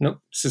project. Nope,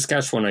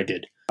 Saskatchewan I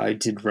did. I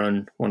did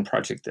run one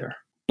project there.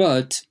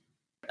 But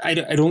I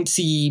don't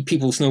see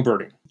people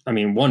snowbirding. I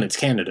mean, one, it's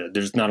Canada.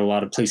 There's not a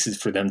lot of places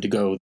for them to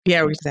go.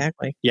 Yeah,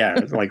 exactly. Yeah,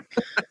 like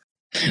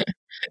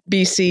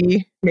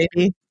BC,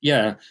 maybe.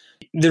 Yeah.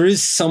 There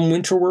is some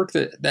winter work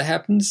that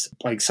happens.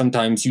 Like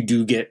sometimes you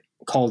do get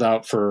called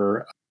out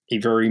for a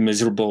very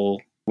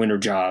miserable winter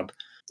job,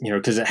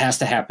 because it has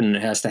to happen. And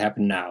it has to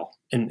happen now.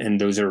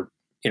 And those are,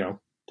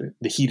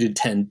 the heated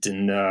tent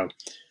and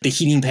the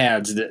heating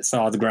pads that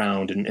thaw the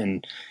ground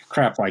and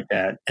crap like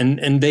that.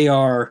 And they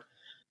are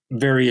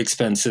very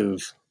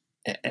expensive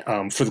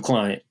for the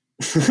client.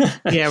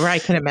 Yeah,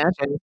 right. I can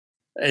imagine.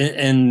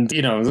 And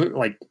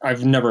like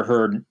I've never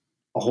heard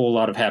a whole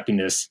lot of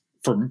happiness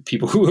for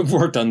people who have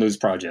worked on those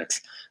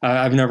projects.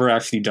 I've never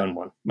actually done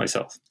one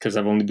myself because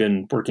I've only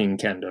been working in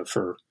Canada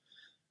for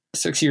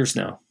 6 years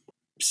now.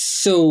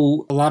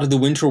 So a lot of the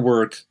winter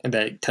work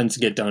that tends to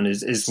get done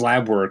is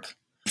lab work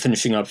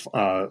finishing up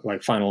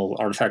like final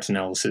artifact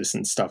analysis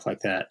and stuff like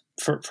that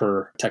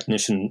for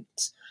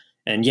technicians.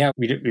 And yeah,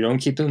 we don't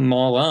keep them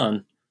all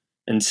on.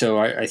 And so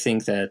I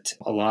think that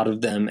a lot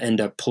of them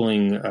end up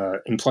pulling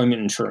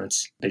employment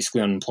insurance,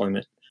 basically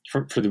unemployment,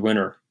 for the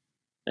winter.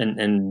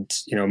 And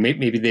you know,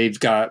 maybe they've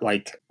got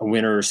like a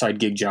winter side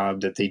gig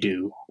job that they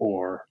do,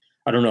 or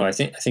I don't know. I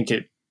think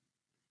it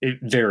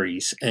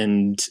varies,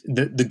 and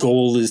the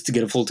goal is to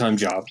get a full-time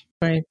job.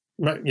 Right.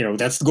 You know,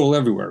 that's the goal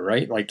everywhere,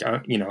 right? Like,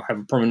 you know, have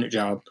a permanent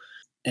job.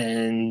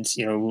 And,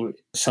 you know,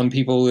 some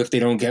people, if they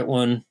don't get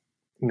one,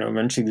 you know,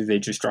 eventually they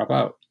just drop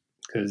out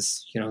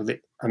because, you know,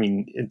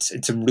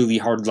 it's a really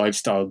hard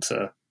lifestyle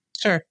to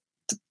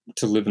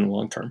live in the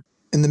long term.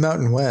 In the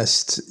Mountain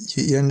West,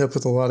 you end up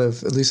with a lot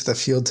of, at least at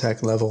the field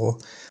tech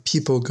level,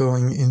 people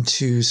going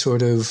into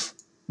sort of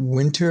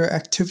winter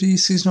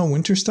activities, seasonal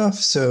winter stuff.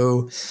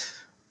 So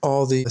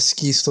all the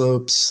ski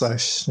slopes /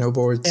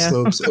 snowboard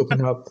slopes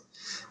open up.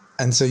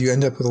 And so you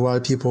end up with a lot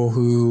of people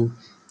who,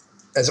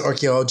 as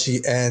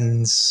archaeology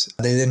ends,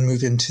 they then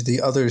move into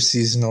the other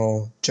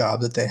seasonal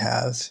job that they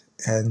have.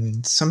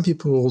 And some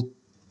people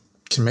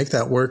can make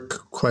that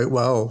work quite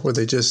well, where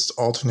they just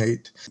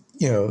alternate.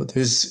 You know,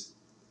 there's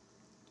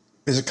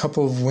a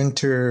couple of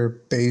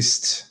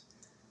winter-based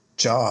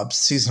jobs,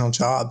 seasonal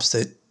jobs,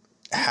 that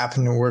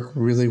happen to work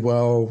really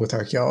well with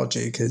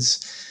archaeology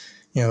because,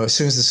 you know, as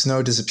soon as the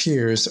snow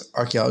disappears,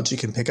 archaeology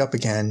can pick up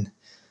again.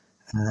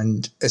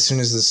 And as soon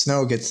as the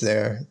snow gets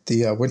there,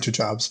 the winter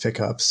jobs pick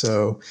up.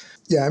 So,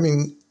 yeah, I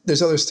mean,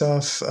 there's other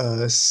stuff,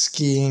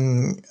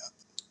 skiing,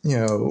 you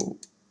know,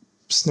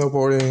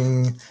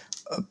 snowboarding,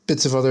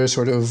 bits of other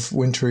sort of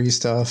wintry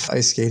stuff,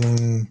 ice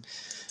skating,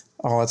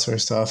 all that sort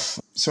of stuff.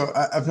 So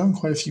I've known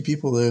quite a few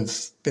people that have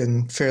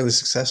been fairly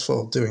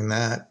successful doing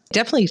that.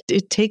 Definitely,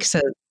 it takes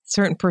a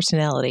certain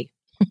personality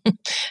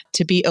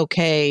to be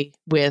okay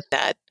with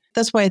that.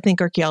 That's why I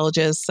think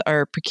archaeologists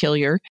are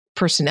peculiar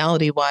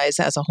personality-wise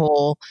as a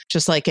whole,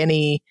 just like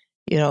any,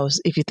 you know,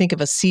 if you think of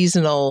a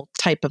seasonal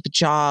type of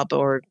job,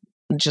 or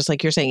just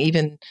like you're saying,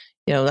 even,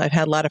 you know, I've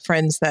had a lot of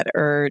friends that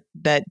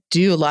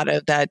do a lot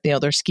of that, you know,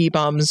 they're ski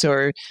bums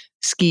or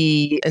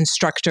ski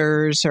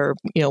instructors or,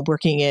 you know,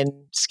 working in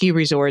ski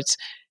resorts.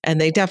 And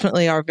they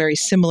definitely are very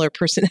similar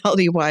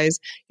personality-wise.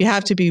 You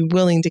have to be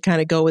willing to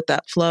kind of go with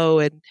that flow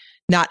and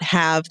not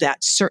have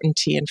that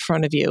certainty in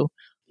front of you.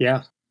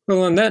 Yeah.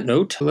 Well, on that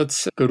note,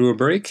 let's go to a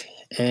break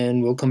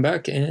and we'll come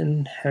back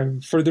and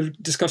have further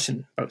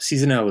discussion about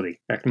seasonality.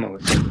 Back in a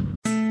moment.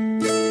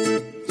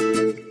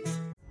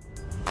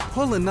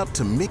 Pulling up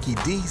to Mickey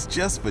D's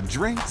just for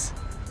drinks?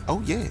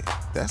 Oh yeah,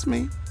 that's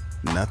me.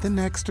 Nothing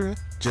extra,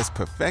 just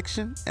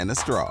perfection and a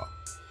straw.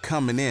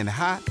 Coming in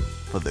hot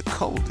for the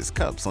coldest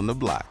cups on the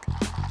block.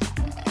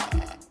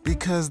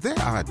 Because there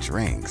are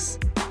drinks.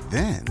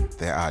 Then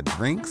there are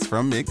drinks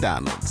from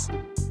McDonald's.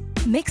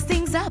 Mix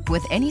things up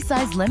with any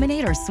size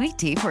lemonade or sweet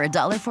tea for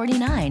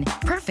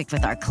 $1.49. Perfect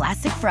with our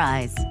classic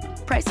fries.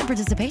 Price and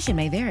participation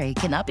may vary.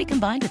 Cannot be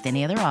combined with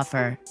any other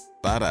offer.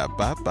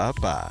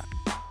 Ba-da-ba-ba-ba.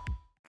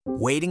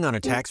 Waiting on a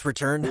tax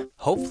return?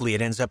 Hopefully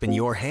it ends up in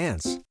your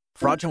hands.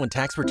 Fraudulent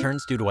tax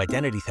returns due to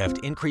identity theft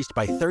increased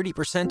by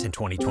 30% in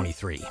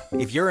 2023.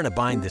 If you're in a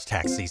bind this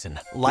tax season,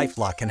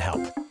 LifeLock can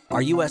help.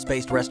 Our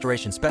U.S.-based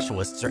restoration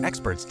specialists are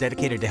experts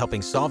dedicated to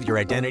helping solve your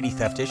identity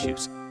theft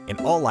issues. And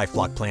all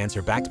LifeLock plans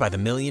are backed by the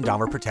 $1 Million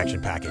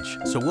Protection Package.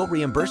 So we'll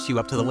reimburse you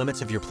up to the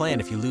limits of your plan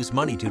if you lose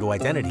money due to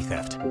identity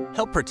theft.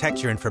 Help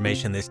protect your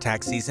information this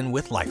tax season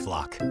with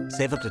LifeLock.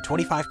 Save up to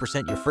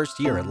 25% your first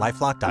year at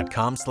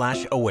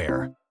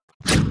LifeLock.com/aware.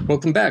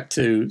 Welcome back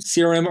to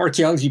CRM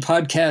Archaeology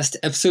Podcast,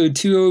 episode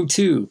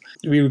 202.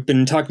 We've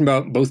been talking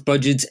about both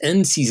budgets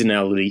and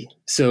seasonality.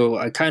 So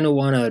I kind of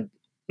want to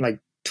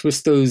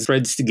twist those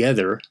threads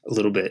together a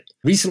little bit.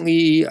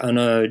 Recently, on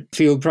a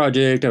field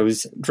project, I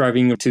was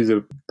driving to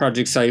the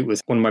project site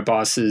with one of my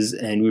bosses,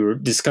 and we were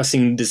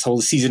discussing this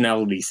whole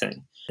seasonality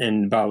thing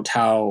and about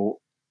how,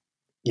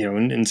 you know,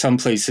 in some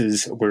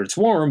places where it's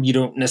warm, you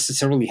don't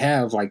necessarily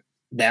have like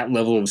that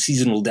level of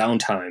seasonal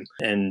downtime.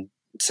 And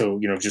so,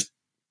 you know, just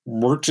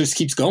work just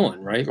keeps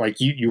going, right? Like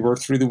you work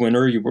through the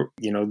winter,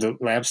 the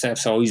lab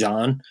staff's always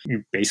on.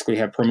 You basically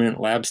have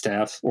permanent lab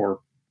staff, or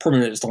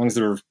permanent as long as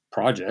there are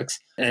projects,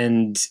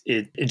 and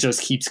it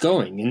just keeps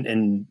going.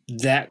 And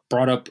that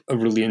brought up a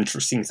really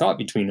interesting thought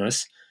between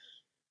us,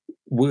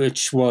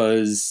 which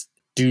was,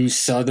 do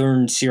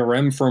Southern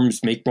CRM firms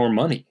make more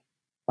money?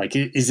 Like,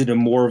 is it a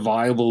more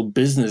viable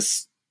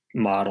business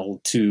model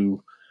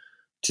to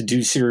do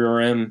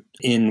CRM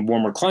in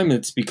warmer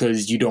climates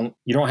because you don't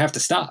have to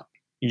stop.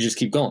 You just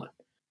keep going.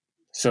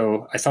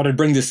 So I thought I'd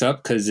bring this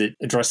up because it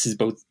addresses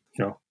both,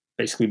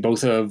 basically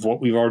both of what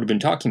we've already been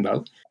talking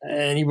about.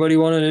 Anybody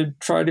want to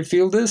try to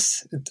field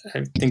this?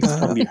 I think it's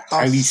probably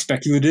highly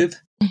speculative.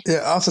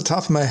 Yeah, off the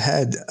top of my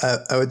head,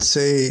 I would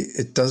say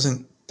it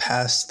doesn't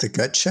pass the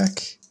gut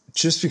check,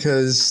 just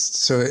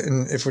because.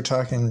 If we're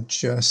talking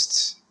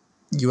just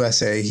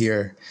USA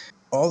here,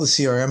 all the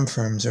CRM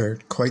firms are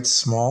quite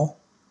small.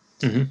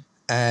 Mm-hmm.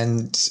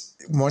 And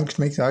one could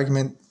make the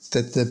argument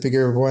that the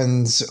bigger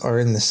ones are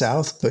in the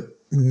South, but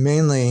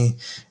mainly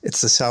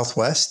it's the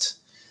Southwest.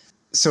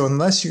 So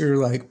unless you're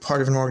like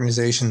part of an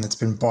organization that's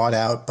been bought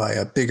out by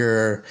a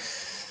bigger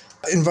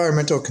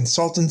environmental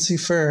consultancy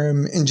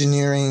firm,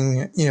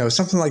 engineering,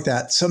 something like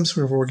that, some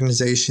sort of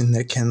organization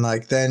that can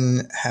like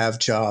then have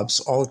jobs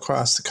all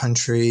across the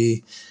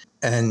country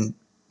and,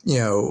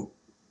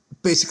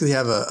 basically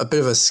have a bit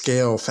of a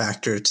scale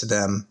factor to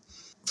them.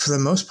 For the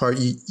most part,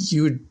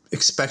 you would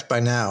expect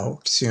by now,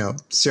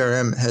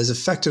 CRM has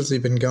effectively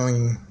been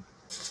going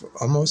for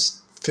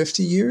almost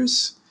 50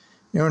 years,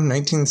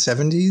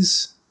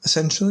 1970s,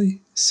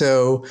 essentially.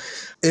 So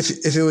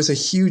if it was a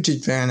huge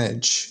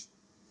advantage,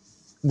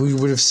 we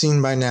would have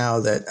seen by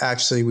now that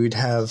actually we'd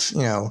have,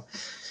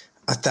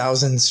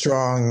 1,000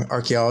 strong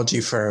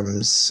archaeology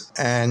firms,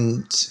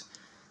 and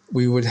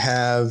we would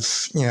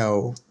have,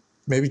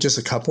 maybe just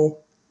a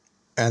couple,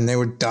 and they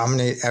would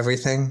dominate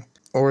everything.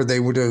 Or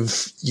you would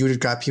have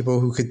got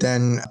people who could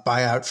then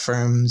buy out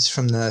firms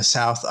from the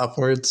south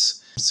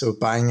upwards. So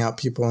buying out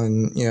people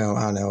in, I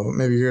don't know,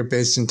 maybe you're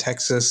based in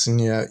Texas and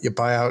you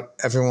buy out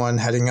everyone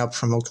heading up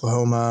from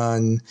Oklahoma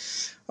and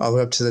all the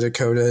way up to the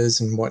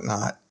Dakotas and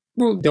whatnot.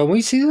 Well, don't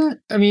we see that?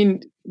 I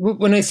mean,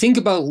 when I think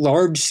about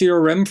large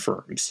CRM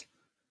firms,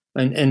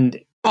 and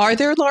are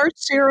there large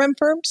CRM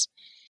firms?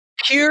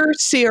 Pure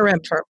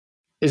CRM firm.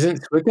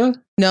 Isn't Swika?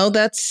 No,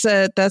 that's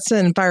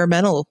an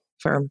environmental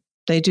firm.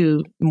 They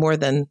do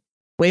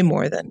way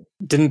more than.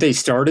 Didn't they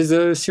start as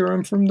a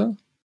CRM firm, though?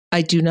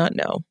 I do not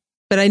know.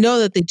 But I know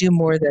that they do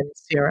more than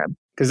CRM.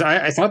 Because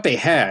I thought they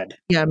had.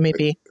 Yeah,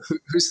 maybe.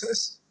 Who's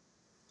this?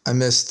 I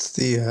missed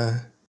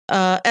the...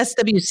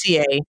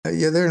 SWCA.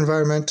 Yeah, they're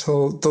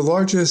environmental. The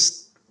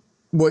largest...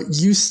 I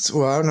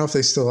don't know if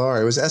they still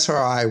are. It was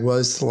SRI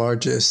was the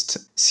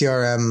largest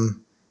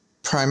CRM,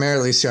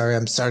 primarily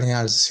CRM, starting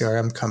out as a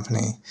CRM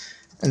company.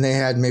 And they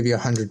had maybe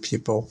 100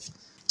 people,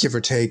 give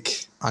or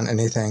take, on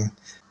anything.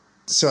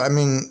 So, I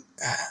mean,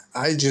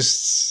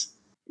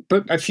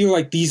 But I feel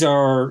like these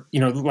are,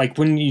 like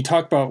when you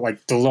talk about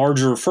like the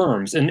larger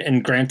firms,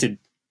 and granted,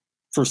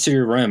 for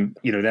CRM,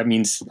 that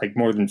means like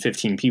more than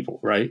 15 people,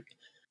 right?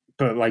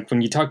 But like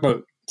when you talk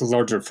about the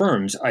larger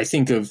firms, I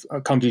think of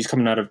companies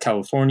coming out of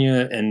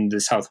California and the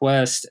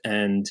Southwest,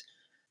 and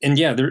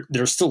yeah,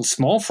 there's still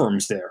small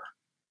firms there,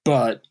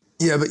 but...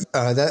 Yeah,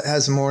 but that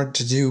has more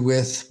to do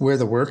with where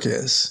the work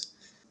is.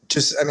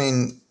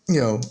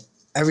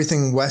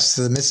 Everything west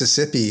of the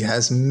Mississippi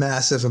has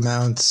massive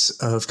amounts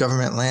of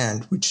government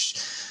land,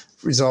 which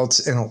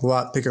results in a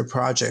lot bigger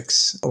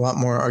projects, a lot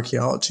more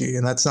archaeology.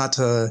 And that's not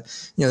to,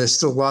 there's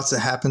still lots that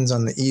happens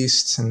on the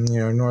east and,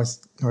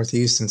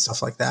 northeast and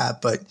stuff like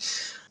that. But,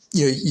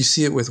 you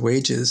see it with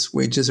wages.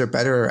 Wages are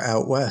better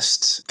out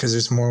west because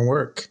there's more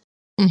work.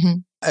 Mm-hmm.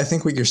 I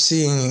think what you're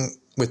seeing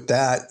with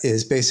that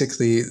is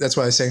basically, that's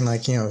why I was saying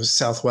like,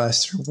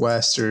 Southwest or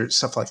West or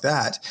stuff like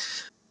that.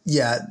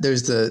 Yeah,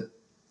 there's the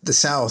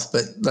South,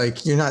 but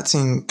like you're not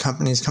seeing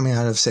companies coming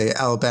out of, say,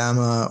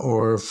 Alabama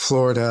or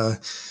Florida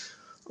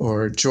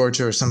or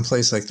Georgia or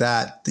someplace like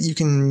that you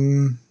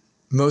can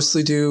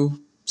mostly do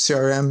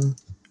CRM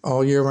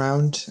all year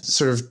round,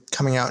 sort of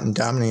coming out and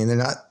dominating. They're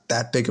not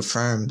that big of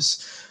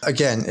firms.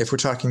 Again, if we're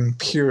talking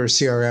pure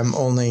CRM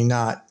only,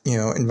 not,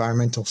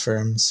 environmental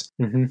firms,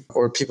 mm-hmm.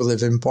 or people that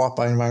have been bought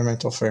by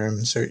environmental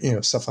firms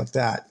or, stuff like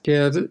that.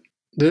 Yeah,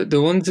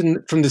 the ones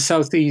from the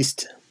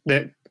Southeast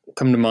that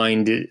come to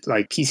mind,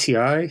 like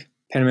PCI,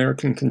 Pan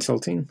American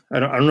Consulting. I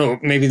don't know.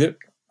 Maybe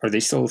are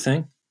they still a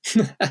thing?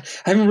 I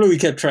haven't really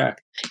kept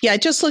track. Yeah, I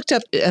just looked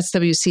up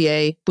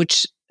SWCA,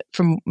 which,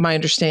 from my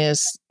understanding,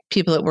 is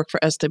people that work for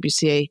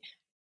SWCA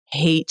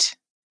hate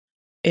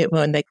it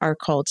when they are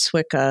called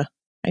SWCA.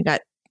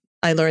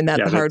 I learned that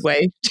the hard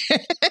way.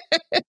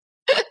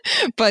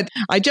 But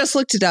I just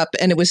looked it up,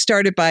 and it was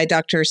started by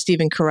Dr.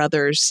 Stephen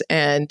Carruthers,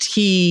 and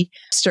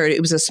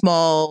it was a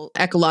small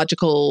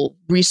ecological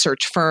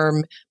research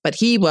firm, but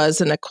he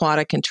was an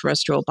aquatic and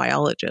terrestrial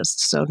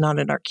biologist, so not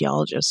an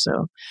archaeologist.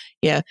 So,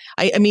 yeah,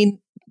 I mean,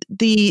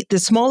 the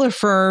smaller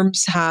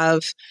firms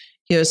have,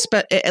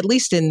 at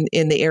least in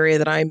the area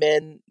that I'm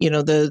in,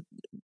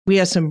 we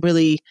have some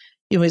really,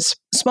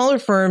 smaller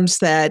firms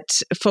that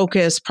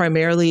focus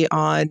primarily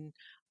on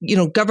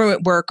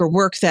government work or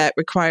work that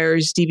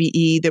requires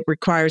DBE, that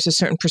requires a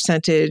certain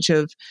percentage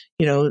of,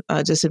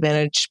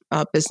 disadvantaged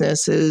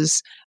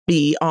businesses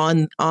be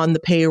on the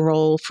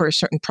payroll for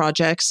certain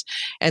projects.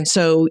 And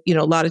so, a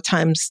lot of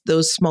times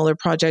those smaller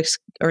projects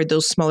or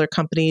those smaller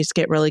companies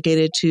get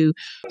relegated to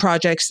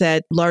projects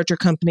that larger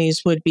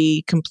companies would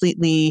be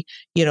completely,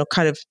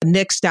 kind of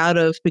nixed out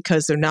of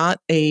because they're not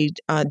a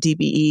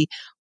DBE.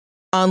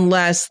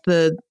 Unless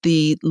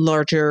the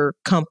larger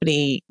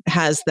company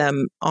has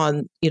them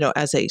on,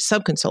 as a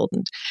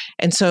subconsultant.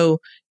 And so,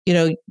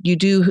 I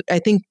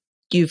think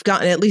you've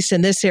gotten, at least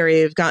in this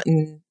area, you've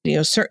gotten,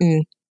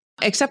 certain,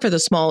 except for the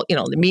small,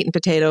 the meat and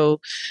potato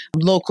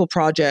local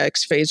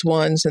projects, phase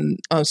ones and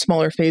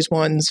smaller phase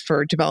ones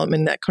for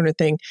development, that kind of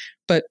thing.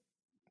 But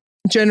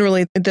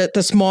generally,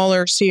 the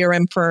smaller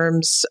CRM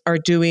firms are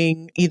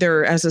doing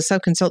either as a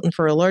subconsultant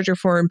for a larger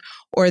firm,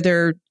 or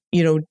they're,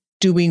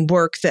 doing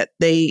work that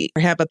they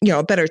have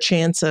a better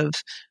chance of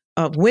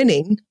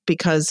winning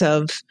because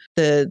of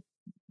the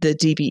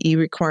DBE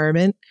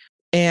requirement.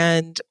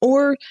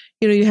 Or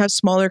you have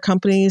smaller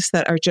companies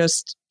that are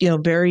just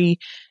very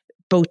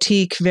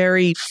boutique,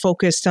 very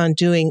focused on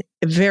doing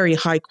very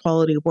high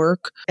quality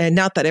work. And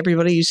not that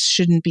everybody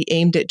shouldn't be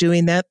aimed at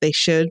doing that. They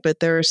should, but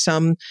there are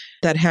some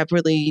that have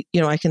really,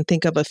 I can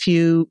think of a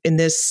few in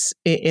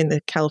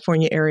the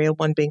California area,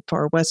 one being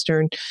Far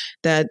Western,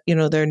 that,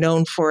 they're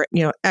known for,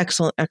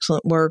 excellent,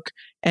 excellent work.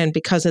 And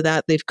because of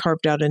that, they've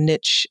carved out a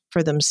niche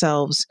for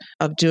themselves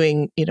of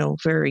doing,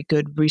 very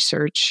good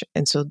research.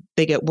 And so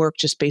they get work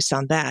just based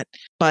on that.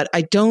 But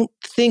I don't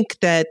think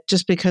that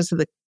just because of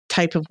the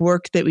type of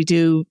work that we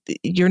do,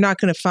 you're not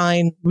going to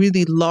find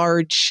really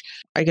large,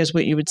 I guess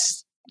what you would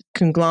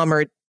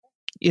conglomerate,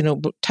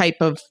 type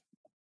of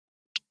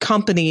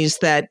companies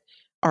that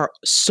are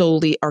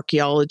solely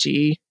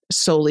archaeology,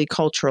 solely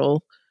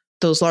cultural.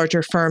 Those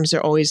larger firms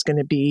are always going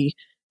to be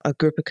a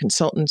group of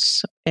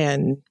consultants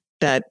and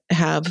that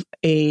have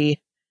a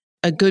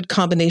good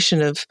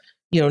combination of,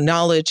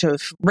 knowledge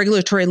of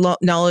regulatory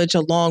knowledge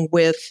along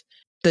with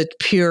the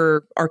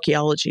pure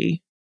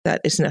archaeology that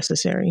is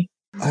necessary.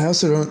 I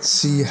also don't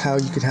see how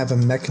you could have a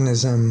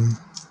mechanism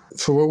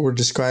for what we're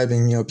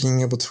describing, being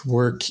able to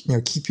work,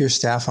 keep your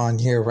staff on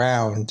year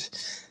round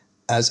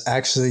as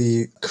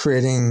actually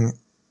creating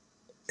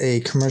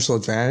a commercial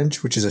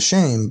advantage, which is a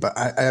shame. But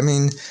I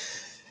mean,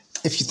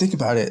 if you think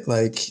about it,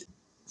 like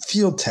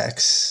field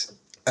techs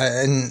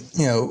and,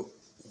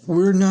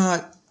 we're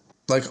not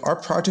like our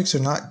projects are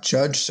not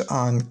judged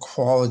on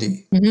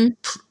quality. Mm-hmm.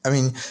 I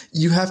mean,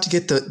 you have to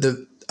get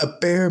a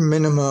bare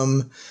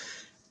minimum.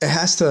 It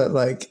has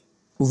to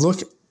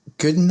look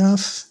good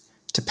enough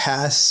to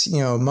pass,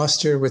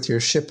 muster with your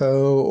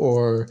SHPO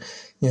or,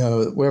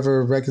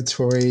 whatever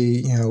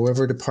regulatory,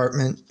 whatever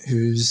department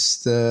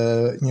who's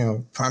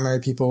the, primary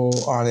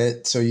people on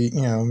it. So,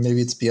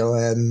 maybe it's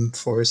BLM,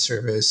 Forest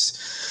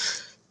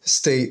Service,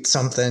 state,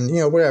 something,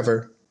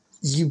 whatever.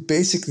 You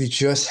basically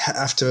just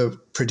have to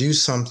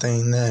produce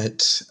something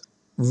that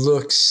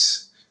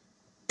looks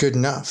good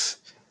enough.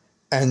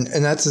 And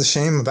that's the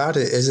shame about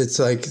it is it's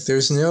like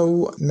there's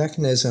no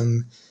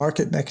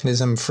market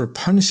mechanism for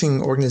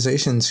punishing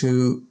organizations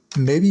who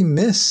maybe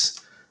miss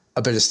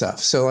a bit of stuff.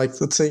 So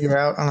let's say you're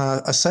out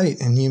on a site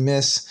and you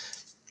miss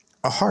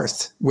a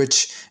hearth,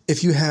 which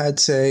if you had,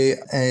 say,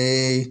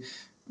 a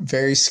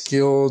very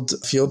skilled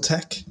field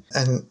tech,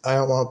 and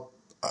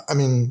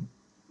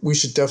we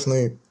should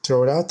definitely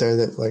throw it out there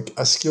that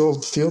a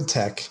skilled field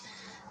tech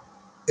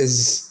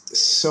is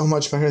so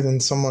much better than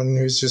someone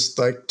who's just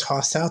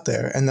tossed out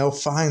there, and they'll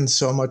find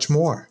so much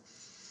more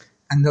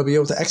and they'll be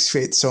able to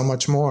excavate so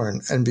much more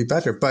and be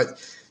better.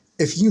 But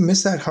if you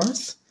miss that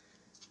hearth,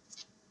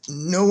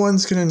 no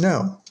one's going to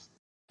know.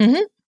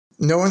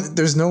 Mm-hmm.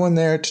 There's no one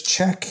there to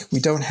check. We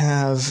don't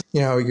have,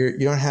 you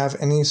don't have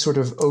any sort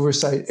of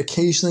oversight.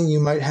 Occasionally you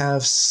might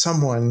have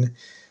someone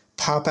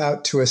pop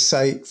out to a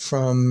site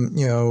from,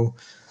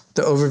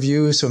 the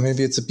overview. So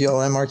maybe it's a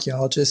BLM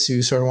archaeologist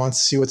who sort of wants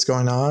to see what's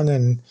going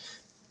on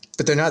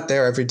but they're not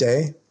there every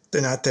day.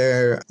 They're not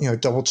there,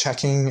 double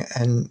checking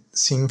and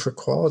seeing for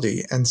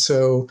quality. And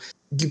so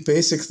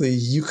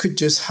you could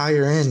just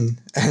hire in,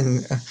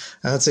 and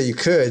I don't say you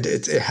could,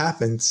 it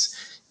happens.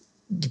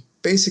 You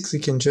basically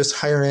can just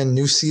hire in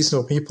new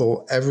seasonal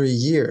people every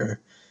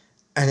year.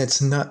 And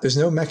there's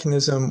no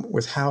mechanism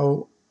with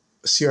how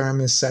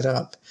CRM is set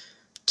up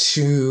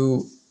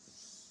to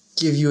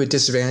give you a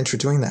disadvantage for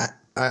doing that.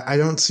 I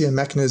don't see a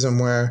mechanism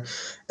where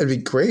it'd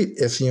be great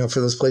if, for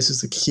those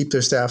places to keep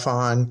their staff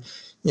on,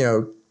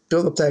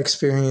 build up that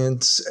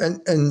experience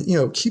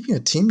and keeping a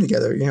team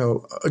together,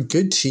 a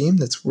good team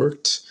that's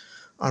worked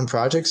on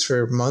projects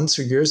for months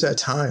or years at a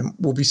time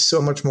will be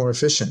so much more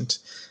efficient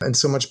and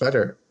so much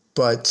better.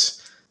 But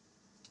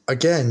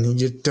again,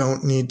 you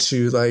don't need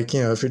to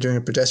if you're doing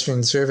a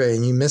pedestrian survey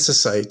and you miss a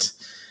site,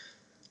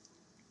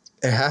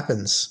 it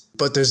happens,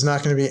 but there's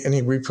not going to be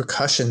any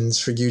repercussions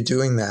for you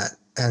doing that.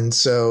 And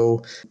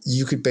so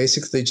you could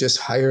basically just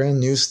hire in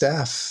new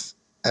staff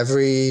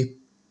every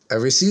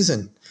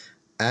season,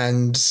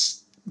 and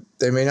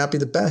they may not be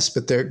the best,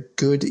 but they're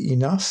good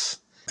enough.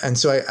 And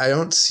so I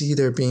don't see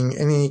there being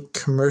any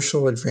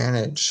commercial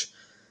advantage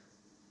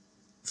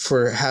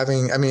for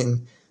having,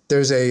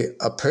 there's a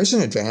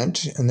person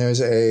advantage, and there's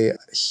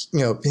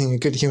being a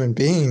good human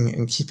being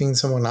and keeping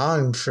someone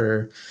on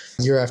for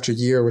year after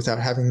year without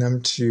having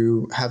them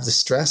to have the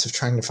stress of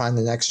trying to find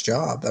the next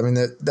job.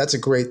 That's a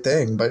great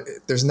thing, but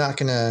that's not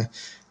going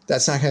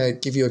to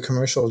give you a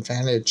commercial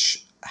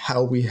advantage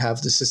how we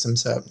have the system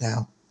set up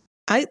now.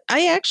 I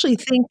actually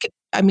think,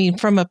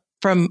 from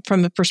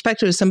the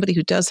perspective of somebody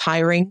who does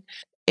hiring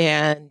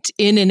and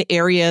in an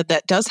area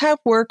that does have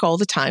work all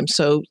the time.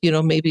 So,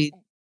 maybe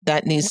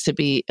that needs to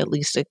be at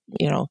least,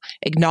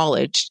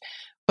 acknowledged.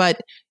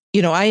 But,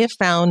 I have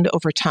found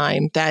over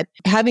time that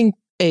having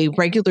a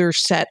regular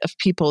set of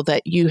people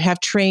that you have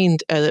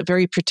trained a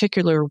very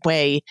particular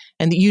way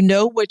and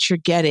that what you're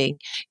getting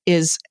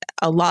is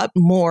a lot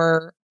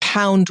more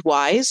pound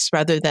wise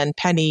rather than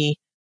penny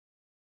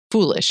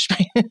foolish.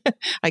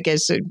 I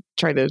guess to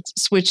try to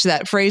switch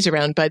that phrase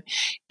around, but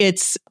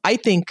I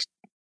think,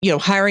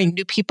 hiring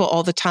new people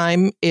all the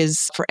time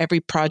is for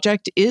every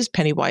project is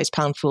penny wise,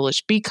 pound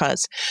foolish,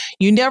 because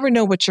you never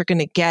know what you're going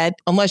to get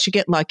unless you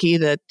get lucky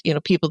that,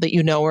 people that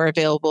are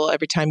available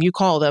every time you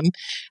call them,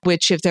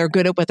 which if they're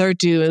good at what they're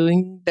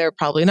doing, they're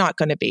probably not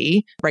going to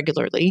be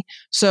regularly.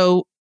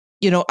 So,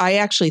 I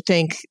actually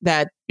think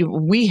that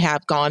we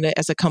have gone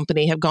as a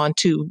company have gone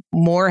to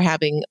more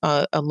having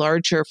a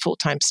larger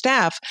full-time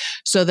staff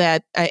so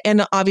that,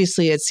 and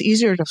obviously it's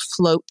easier to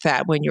float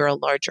that when you're a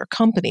larger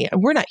company.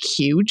 And we're not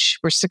huge,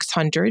 we're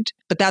 600,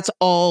 but that's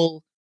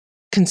all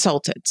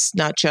consultants,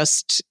 not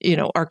just,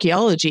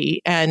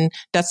 archaeology. And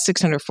that's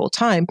 600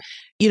 full-time.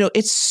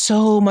 It's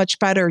so much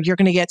better. You're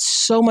going to get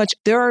so much.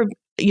 There are,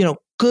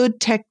 good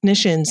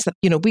technicians that,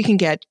 we can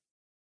get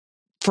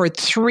for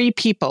three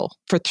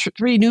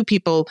new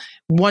people,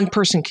 one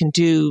person can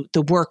do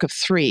the work of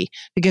three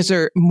because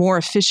they're more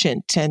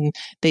efficient and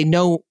they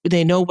know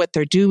what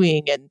they're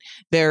doing, and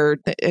they're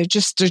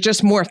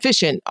just more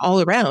efficient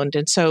all around.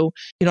 And so,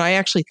 I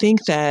actually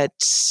think that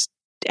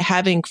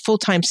having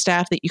full-time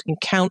staff that you can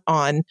count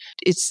on,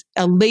 it's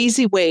a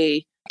lazy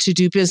way to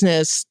do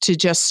business, to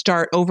just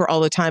start over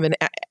all the time. And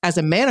as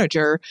a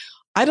manager,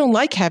 I don't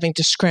like having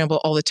to scramble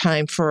all the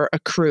time for a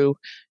crew.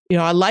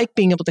 I like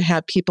being able to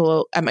have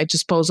people at my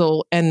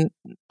disposal. And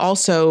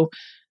also,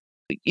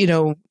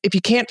 if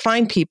you can't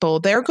find people,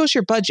 there goes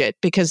your budget,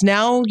 because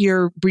now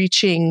you're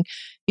reaching,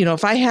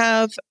 if I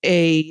have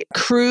a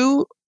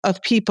crew of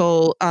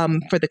people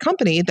for the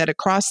company that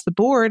across the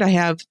board, I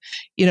have,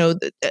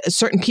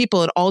 certain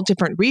people in all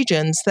different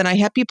regions, then I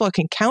have people I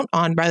can count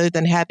on rather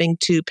than having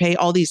to pay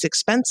all these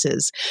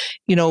expenses.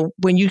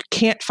 When you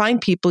can't find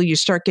people, you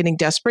start getting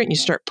desperate and you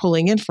start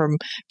pulling in from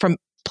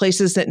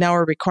places that now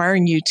are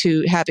requiring you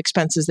to have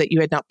expenses that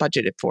you had not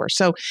budgeted for.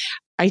 So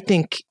I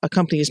think a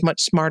company is much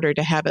smarter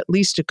to have at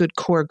least a good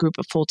core group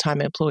of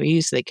full-time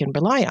employees they can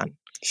rely on.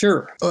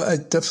 Sure. I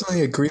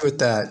definitely agree with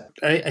that.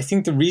 I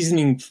think the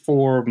reasoning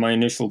for my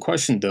initial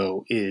question,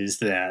 though, is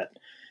that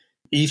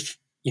if,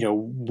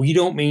 we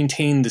don't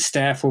maintain the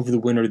staff over the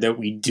winter that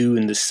we do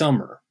in the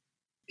summer,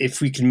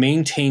 if we can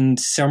maintain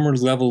summer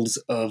levels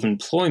of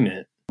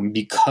employment,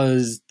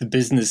 because the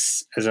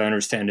business, as I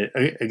understand it,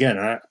 again,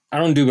 I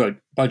don't do a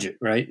budget,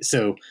 right?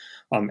 So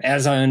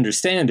as I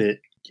understand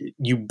it,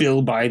 you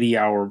bill by the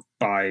hour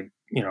by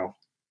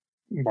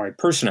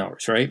person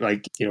hours, right?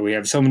 Like, we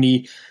have so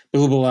many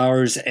billable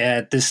hours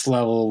at this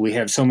level. We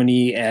have so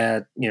many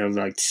at,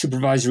 like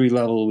supervisory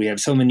level. We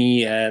have so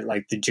many at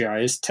like the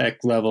GIS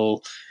tech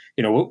level,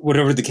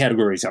 whatever the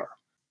categories are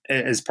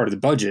as part of the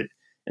budget.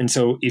 And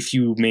so if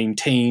you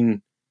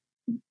maintain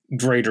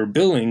greater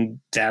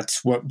billing,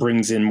 that's what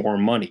brings in more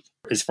money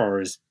as far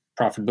as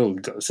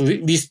profitability goes. So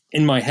at least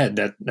in my head,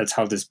 that's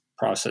how this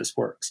process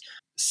works.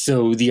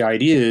 So the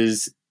idea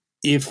is,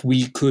 if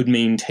we could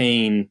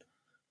maintain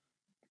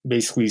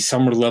basically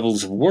summer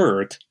levels of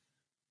work,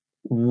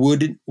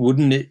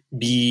 wouldn't it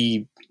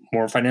be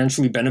more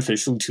financially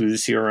beneficial to the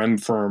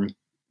CRM firm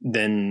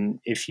than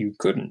if you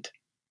couldn't?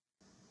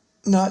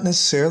 Not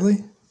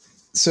necessarily.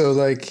 So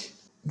like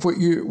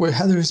what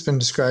Heather has been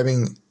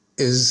describing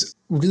is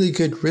really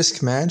good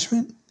risk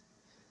management.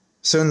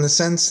 So in the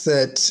sense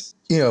that,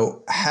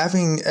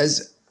 having,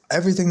 as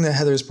everything that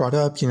Heather's brought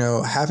up,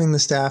 having the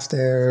staff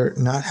there,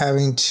 not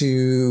having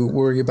to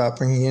worry about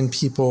bringing in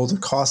people, the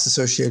costs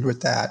associated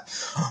with that,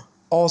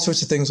 all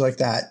sorts of things like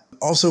that.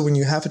 Also, when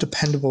you have a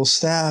dependable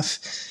staff,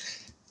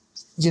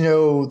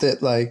 that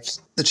like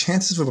the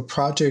chances of a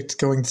project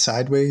going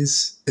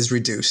sideways is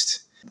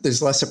reduced.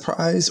 There's less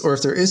surprise, or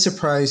if there is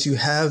surprise, you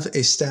have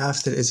a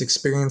staff that is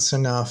experienced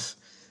enough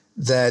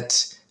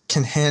that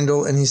can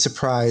handle any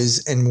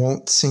surprise and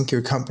won't sink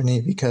your company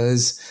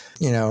because,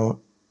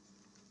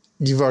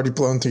 you've already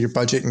blown through your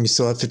budget and you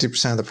still have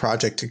 50% of the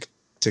project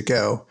to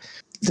go.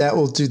 That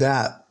will do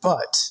that.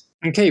 But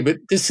okay, but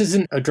this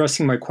isn't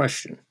addressing my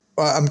question.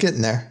 Well, I'm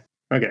getting there.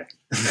 Okay.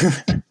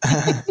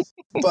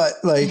 But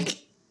like,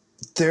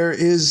 there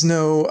is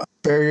no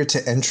barrier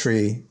to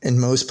entry in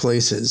most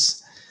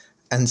places.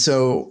 And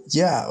so,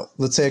 yeah,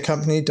 let's say a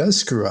company does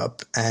screw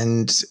up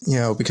and,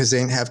 because they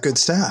didn't have good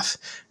staff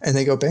and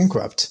they go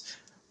bankrupt.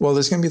 Well,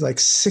 there's going to be like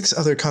 6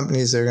 other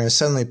companies that are going to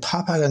suddenly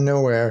pop out of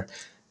nowhere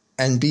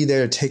and be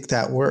there to take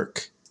that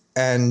work.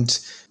 And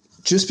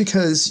just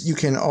because you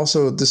can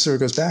also, this sort of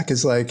goes back,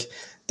 is like,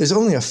 there's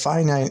only a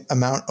finite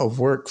amount of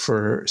work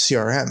for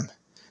CRM.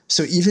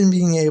 So even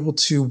being able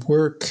to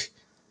work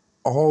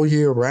all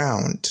year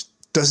round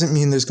doesn't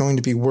mean there's going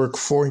to be work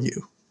for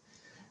you.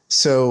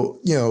 So,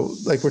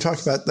 like we're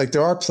talking about, like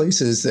there are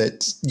places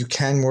that you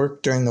can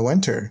work during the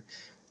winter.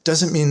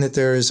 Doesn't mean that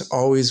there's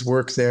always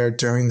work there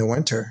during the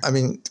winter. I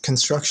mean,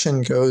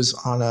 construction goes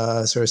on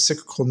a sort of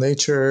cyclical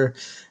nature,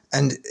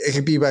 and it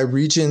could be by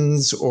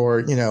regions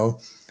or,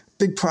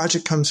 big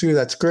project comes through,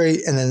 that's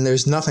great. And then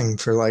there's nothing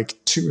for like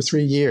 2 or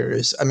 3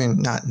 years. I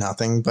mean, not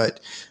nothing,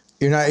 but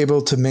you're not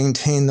able to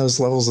maintain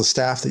those levels of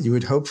staff that you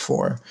would hope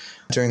for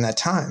during that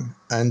time.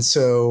 And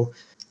so,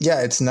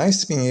 yeah, it's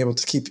nice being able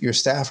to keep your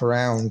staff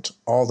around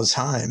all the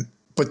time,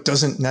 but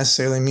doesn't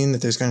necessarily mean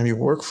that there's going to be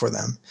work for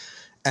them.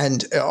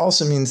 And it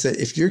also means that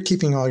if you're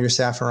keeping all your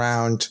staff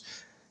around,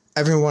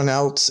 everyone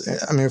else,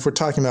 I mean, if we're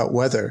talking about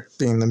weather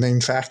being the main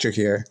factor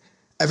here,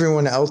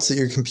 everyone else that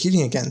you're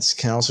competing against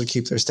can also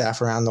keep their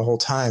staff around the whole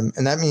time.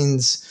 And that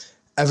means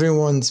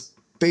everyone's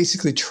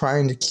basically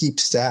trying to keep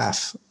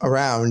staff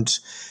around,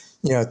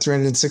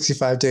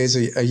 365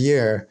 days a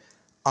year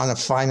on a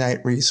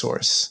finite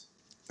resource.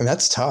 And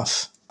that's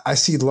tough. I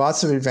see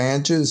lots of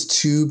advantages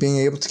to being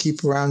able to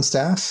keep around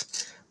staff,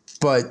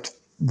 but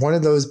one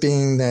of those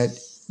being that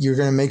you're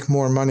going to make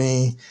more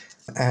money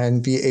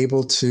and be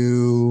able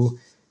to,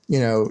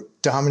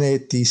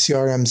 dominate the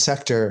CRM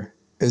sector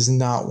is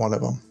not one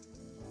of them.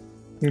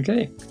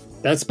 Okay.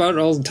 That's about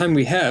all the time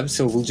we have,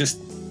 so we'll just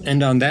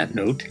end on that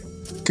note.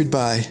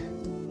 Goodbye.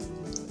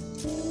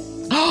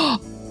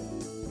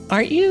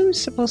 Aren't you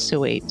supposed to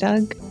wait,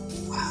 Doug?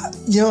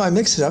 I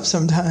mix it up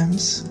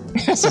sometimes.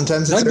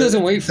 Sometimes Doug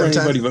doesn't wait for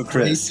anybody but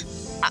Chris.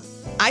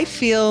 I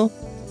feel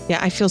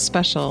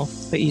special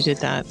that you did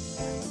that.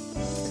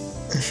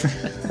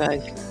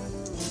 Doug.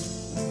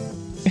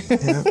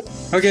 Yeah.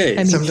 Okay.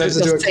 And sometimes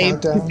I do a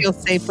countdown. You feel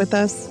safe with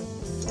us?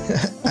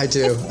 I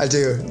do.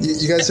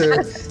 You guys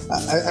are,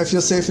 I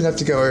feel safe enough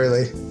to go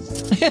early.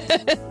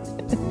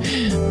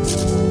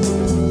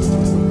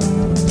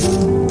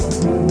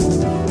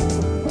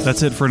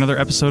 That's it for another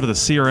episode of the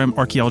CRM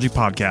Archaeology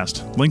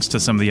Podcast. Links to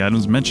some of the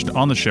items mentioned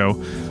on the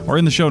show are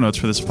in the show notes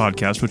for this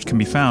podcast, which can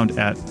be found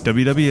at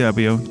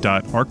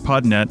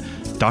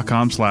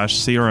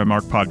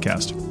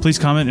www.arcpodnet.com/CRMArcPodcast. Please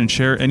comment and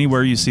share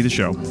anywhere you see the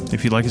show.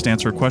 If you'd like us to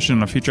answer a question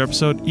on a future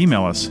episode,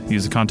 email us.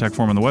 Use the contact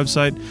form on the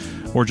website,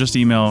 or just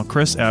email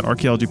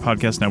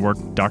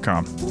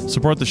chris@archaeologypodcastnetwork.com.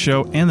 Support the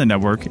show and the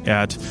network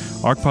at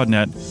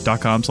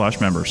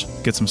arcpodnet.com/members.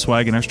 Get some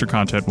swag and extra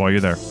content while you're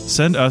there.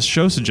 Send us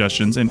show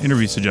suggestions and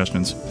interview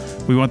suggestions.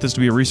 We want this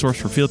to be a resource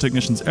for field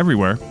technicians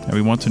everywhere, and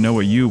we want to know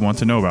what you want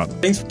to know about.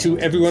 Thanks to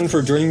everyone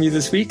for joining me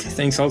this week.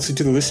 Thanks also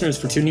to the listeners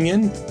for tuning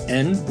in,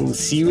 and we'll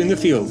see you in the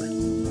field.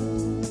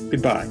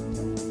 Goodbye.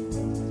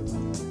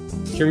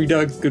 Hear me,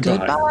 Doug?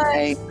 Goodbye.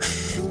 Goodbye.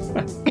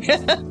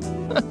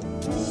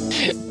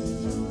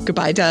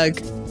 Goodbye,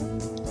 Doug.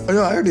 Oh,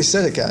 no, I already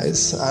said it,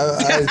 guys.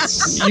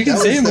 You can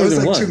say it more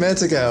than once. 2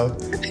 minutes ago.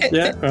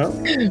 Yeah, well,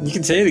 you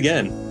can say it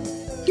again.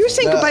 You were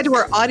saying goodbye to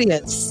our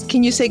audience.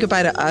 Can you say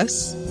goodbye to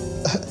us?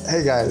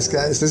 Hey, guys,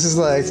 this is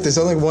like, there's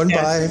only one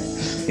bye.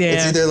 Yeah.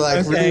 It's either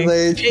really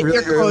late, Hit really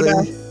your quota.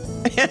 early.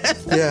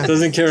 Yeah.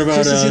 Doesn't care about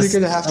us.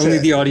 Only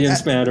the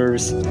audience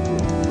matters.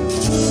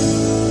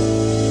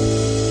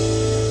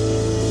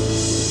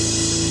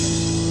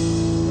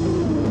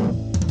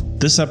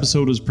 This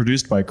episode was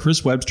produced by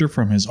Chris Webster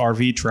from his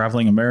RV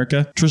Traveling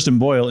America, Tristan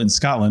Boyle in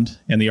Scotland,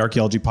 and the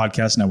Archaeology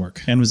Podcast Network,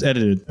 and was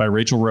edited by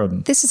Rachel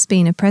Roden. This has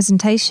been a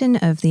presentation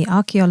of the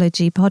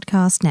Archaeology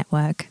Podcast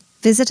Network.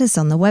 Visit us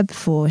on the web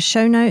for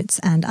show notes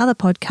and other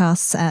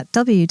podcasts at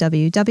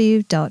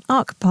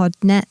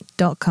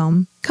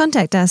www.arcpodnet.com.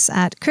 Contact us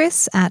at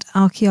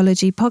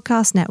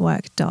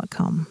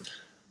chris@archaeologypodcastnetwork.com.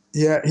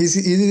 Yeah, he's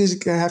either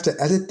going to have to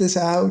edit this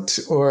out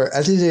or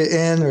edit it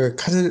in or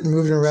cut it and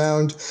move it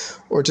around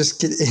or just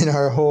get in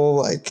our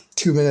whole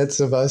 2 minutes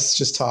of us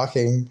just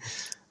talking.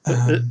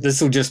 This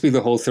will just be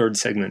the whole third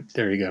segment.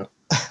 There you go.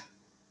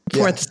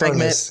 Fourth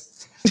segment.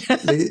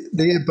 They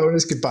get a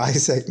bonus goodbye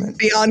segment.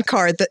 The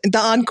encore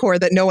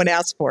that no one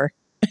asked for.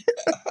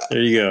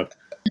 There you go.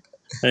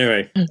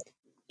 Anyway,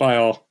 bye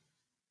all.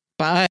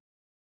 Bye.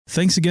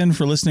 Thanks again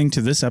for listening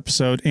to this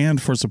episode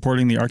and for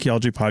supporting the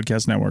Archaeology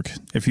Podcast Network.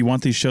 If you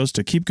want these shows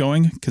to keep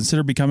going,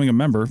 consider becoming a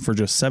member for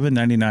just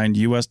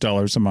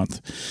 $7.99 a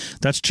month.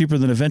 That's cheaper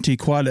than a venti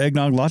quad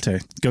eggnog latte.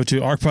 Go to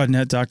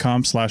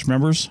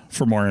arcpodnet.com/members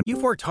for more.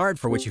 You've worked hard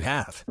for what you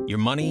have. Your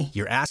money,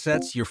 your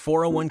assets, your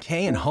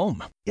 401k, and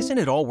home. Isn't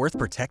it all worth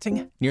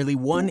protecting? Nearly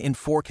 1 in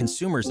 4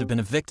 consumers have been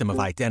a victim of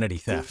identity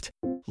theft.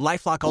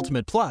 LifeLock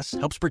Ultimate Plus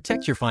helps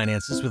protect your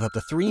finances with up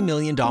to $3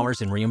 million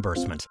in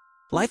reimbursement.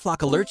 LifeLock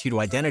alerts you to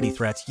identity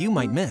threats you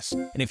might miss.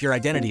 And if your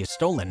identity is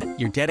stolen,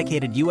 your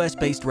dedicated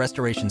U.S.-based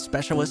restoration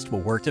specialist will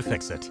work to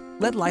fix it.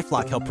 Let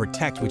LifeLock help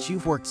protect what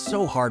you've worked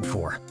so hard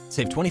for.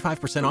 Save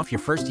 25% off your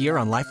first year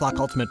on LifeLock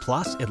Ultimate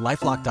Plus at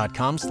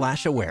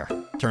LifeLock.com/aware.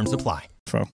 Terms apply.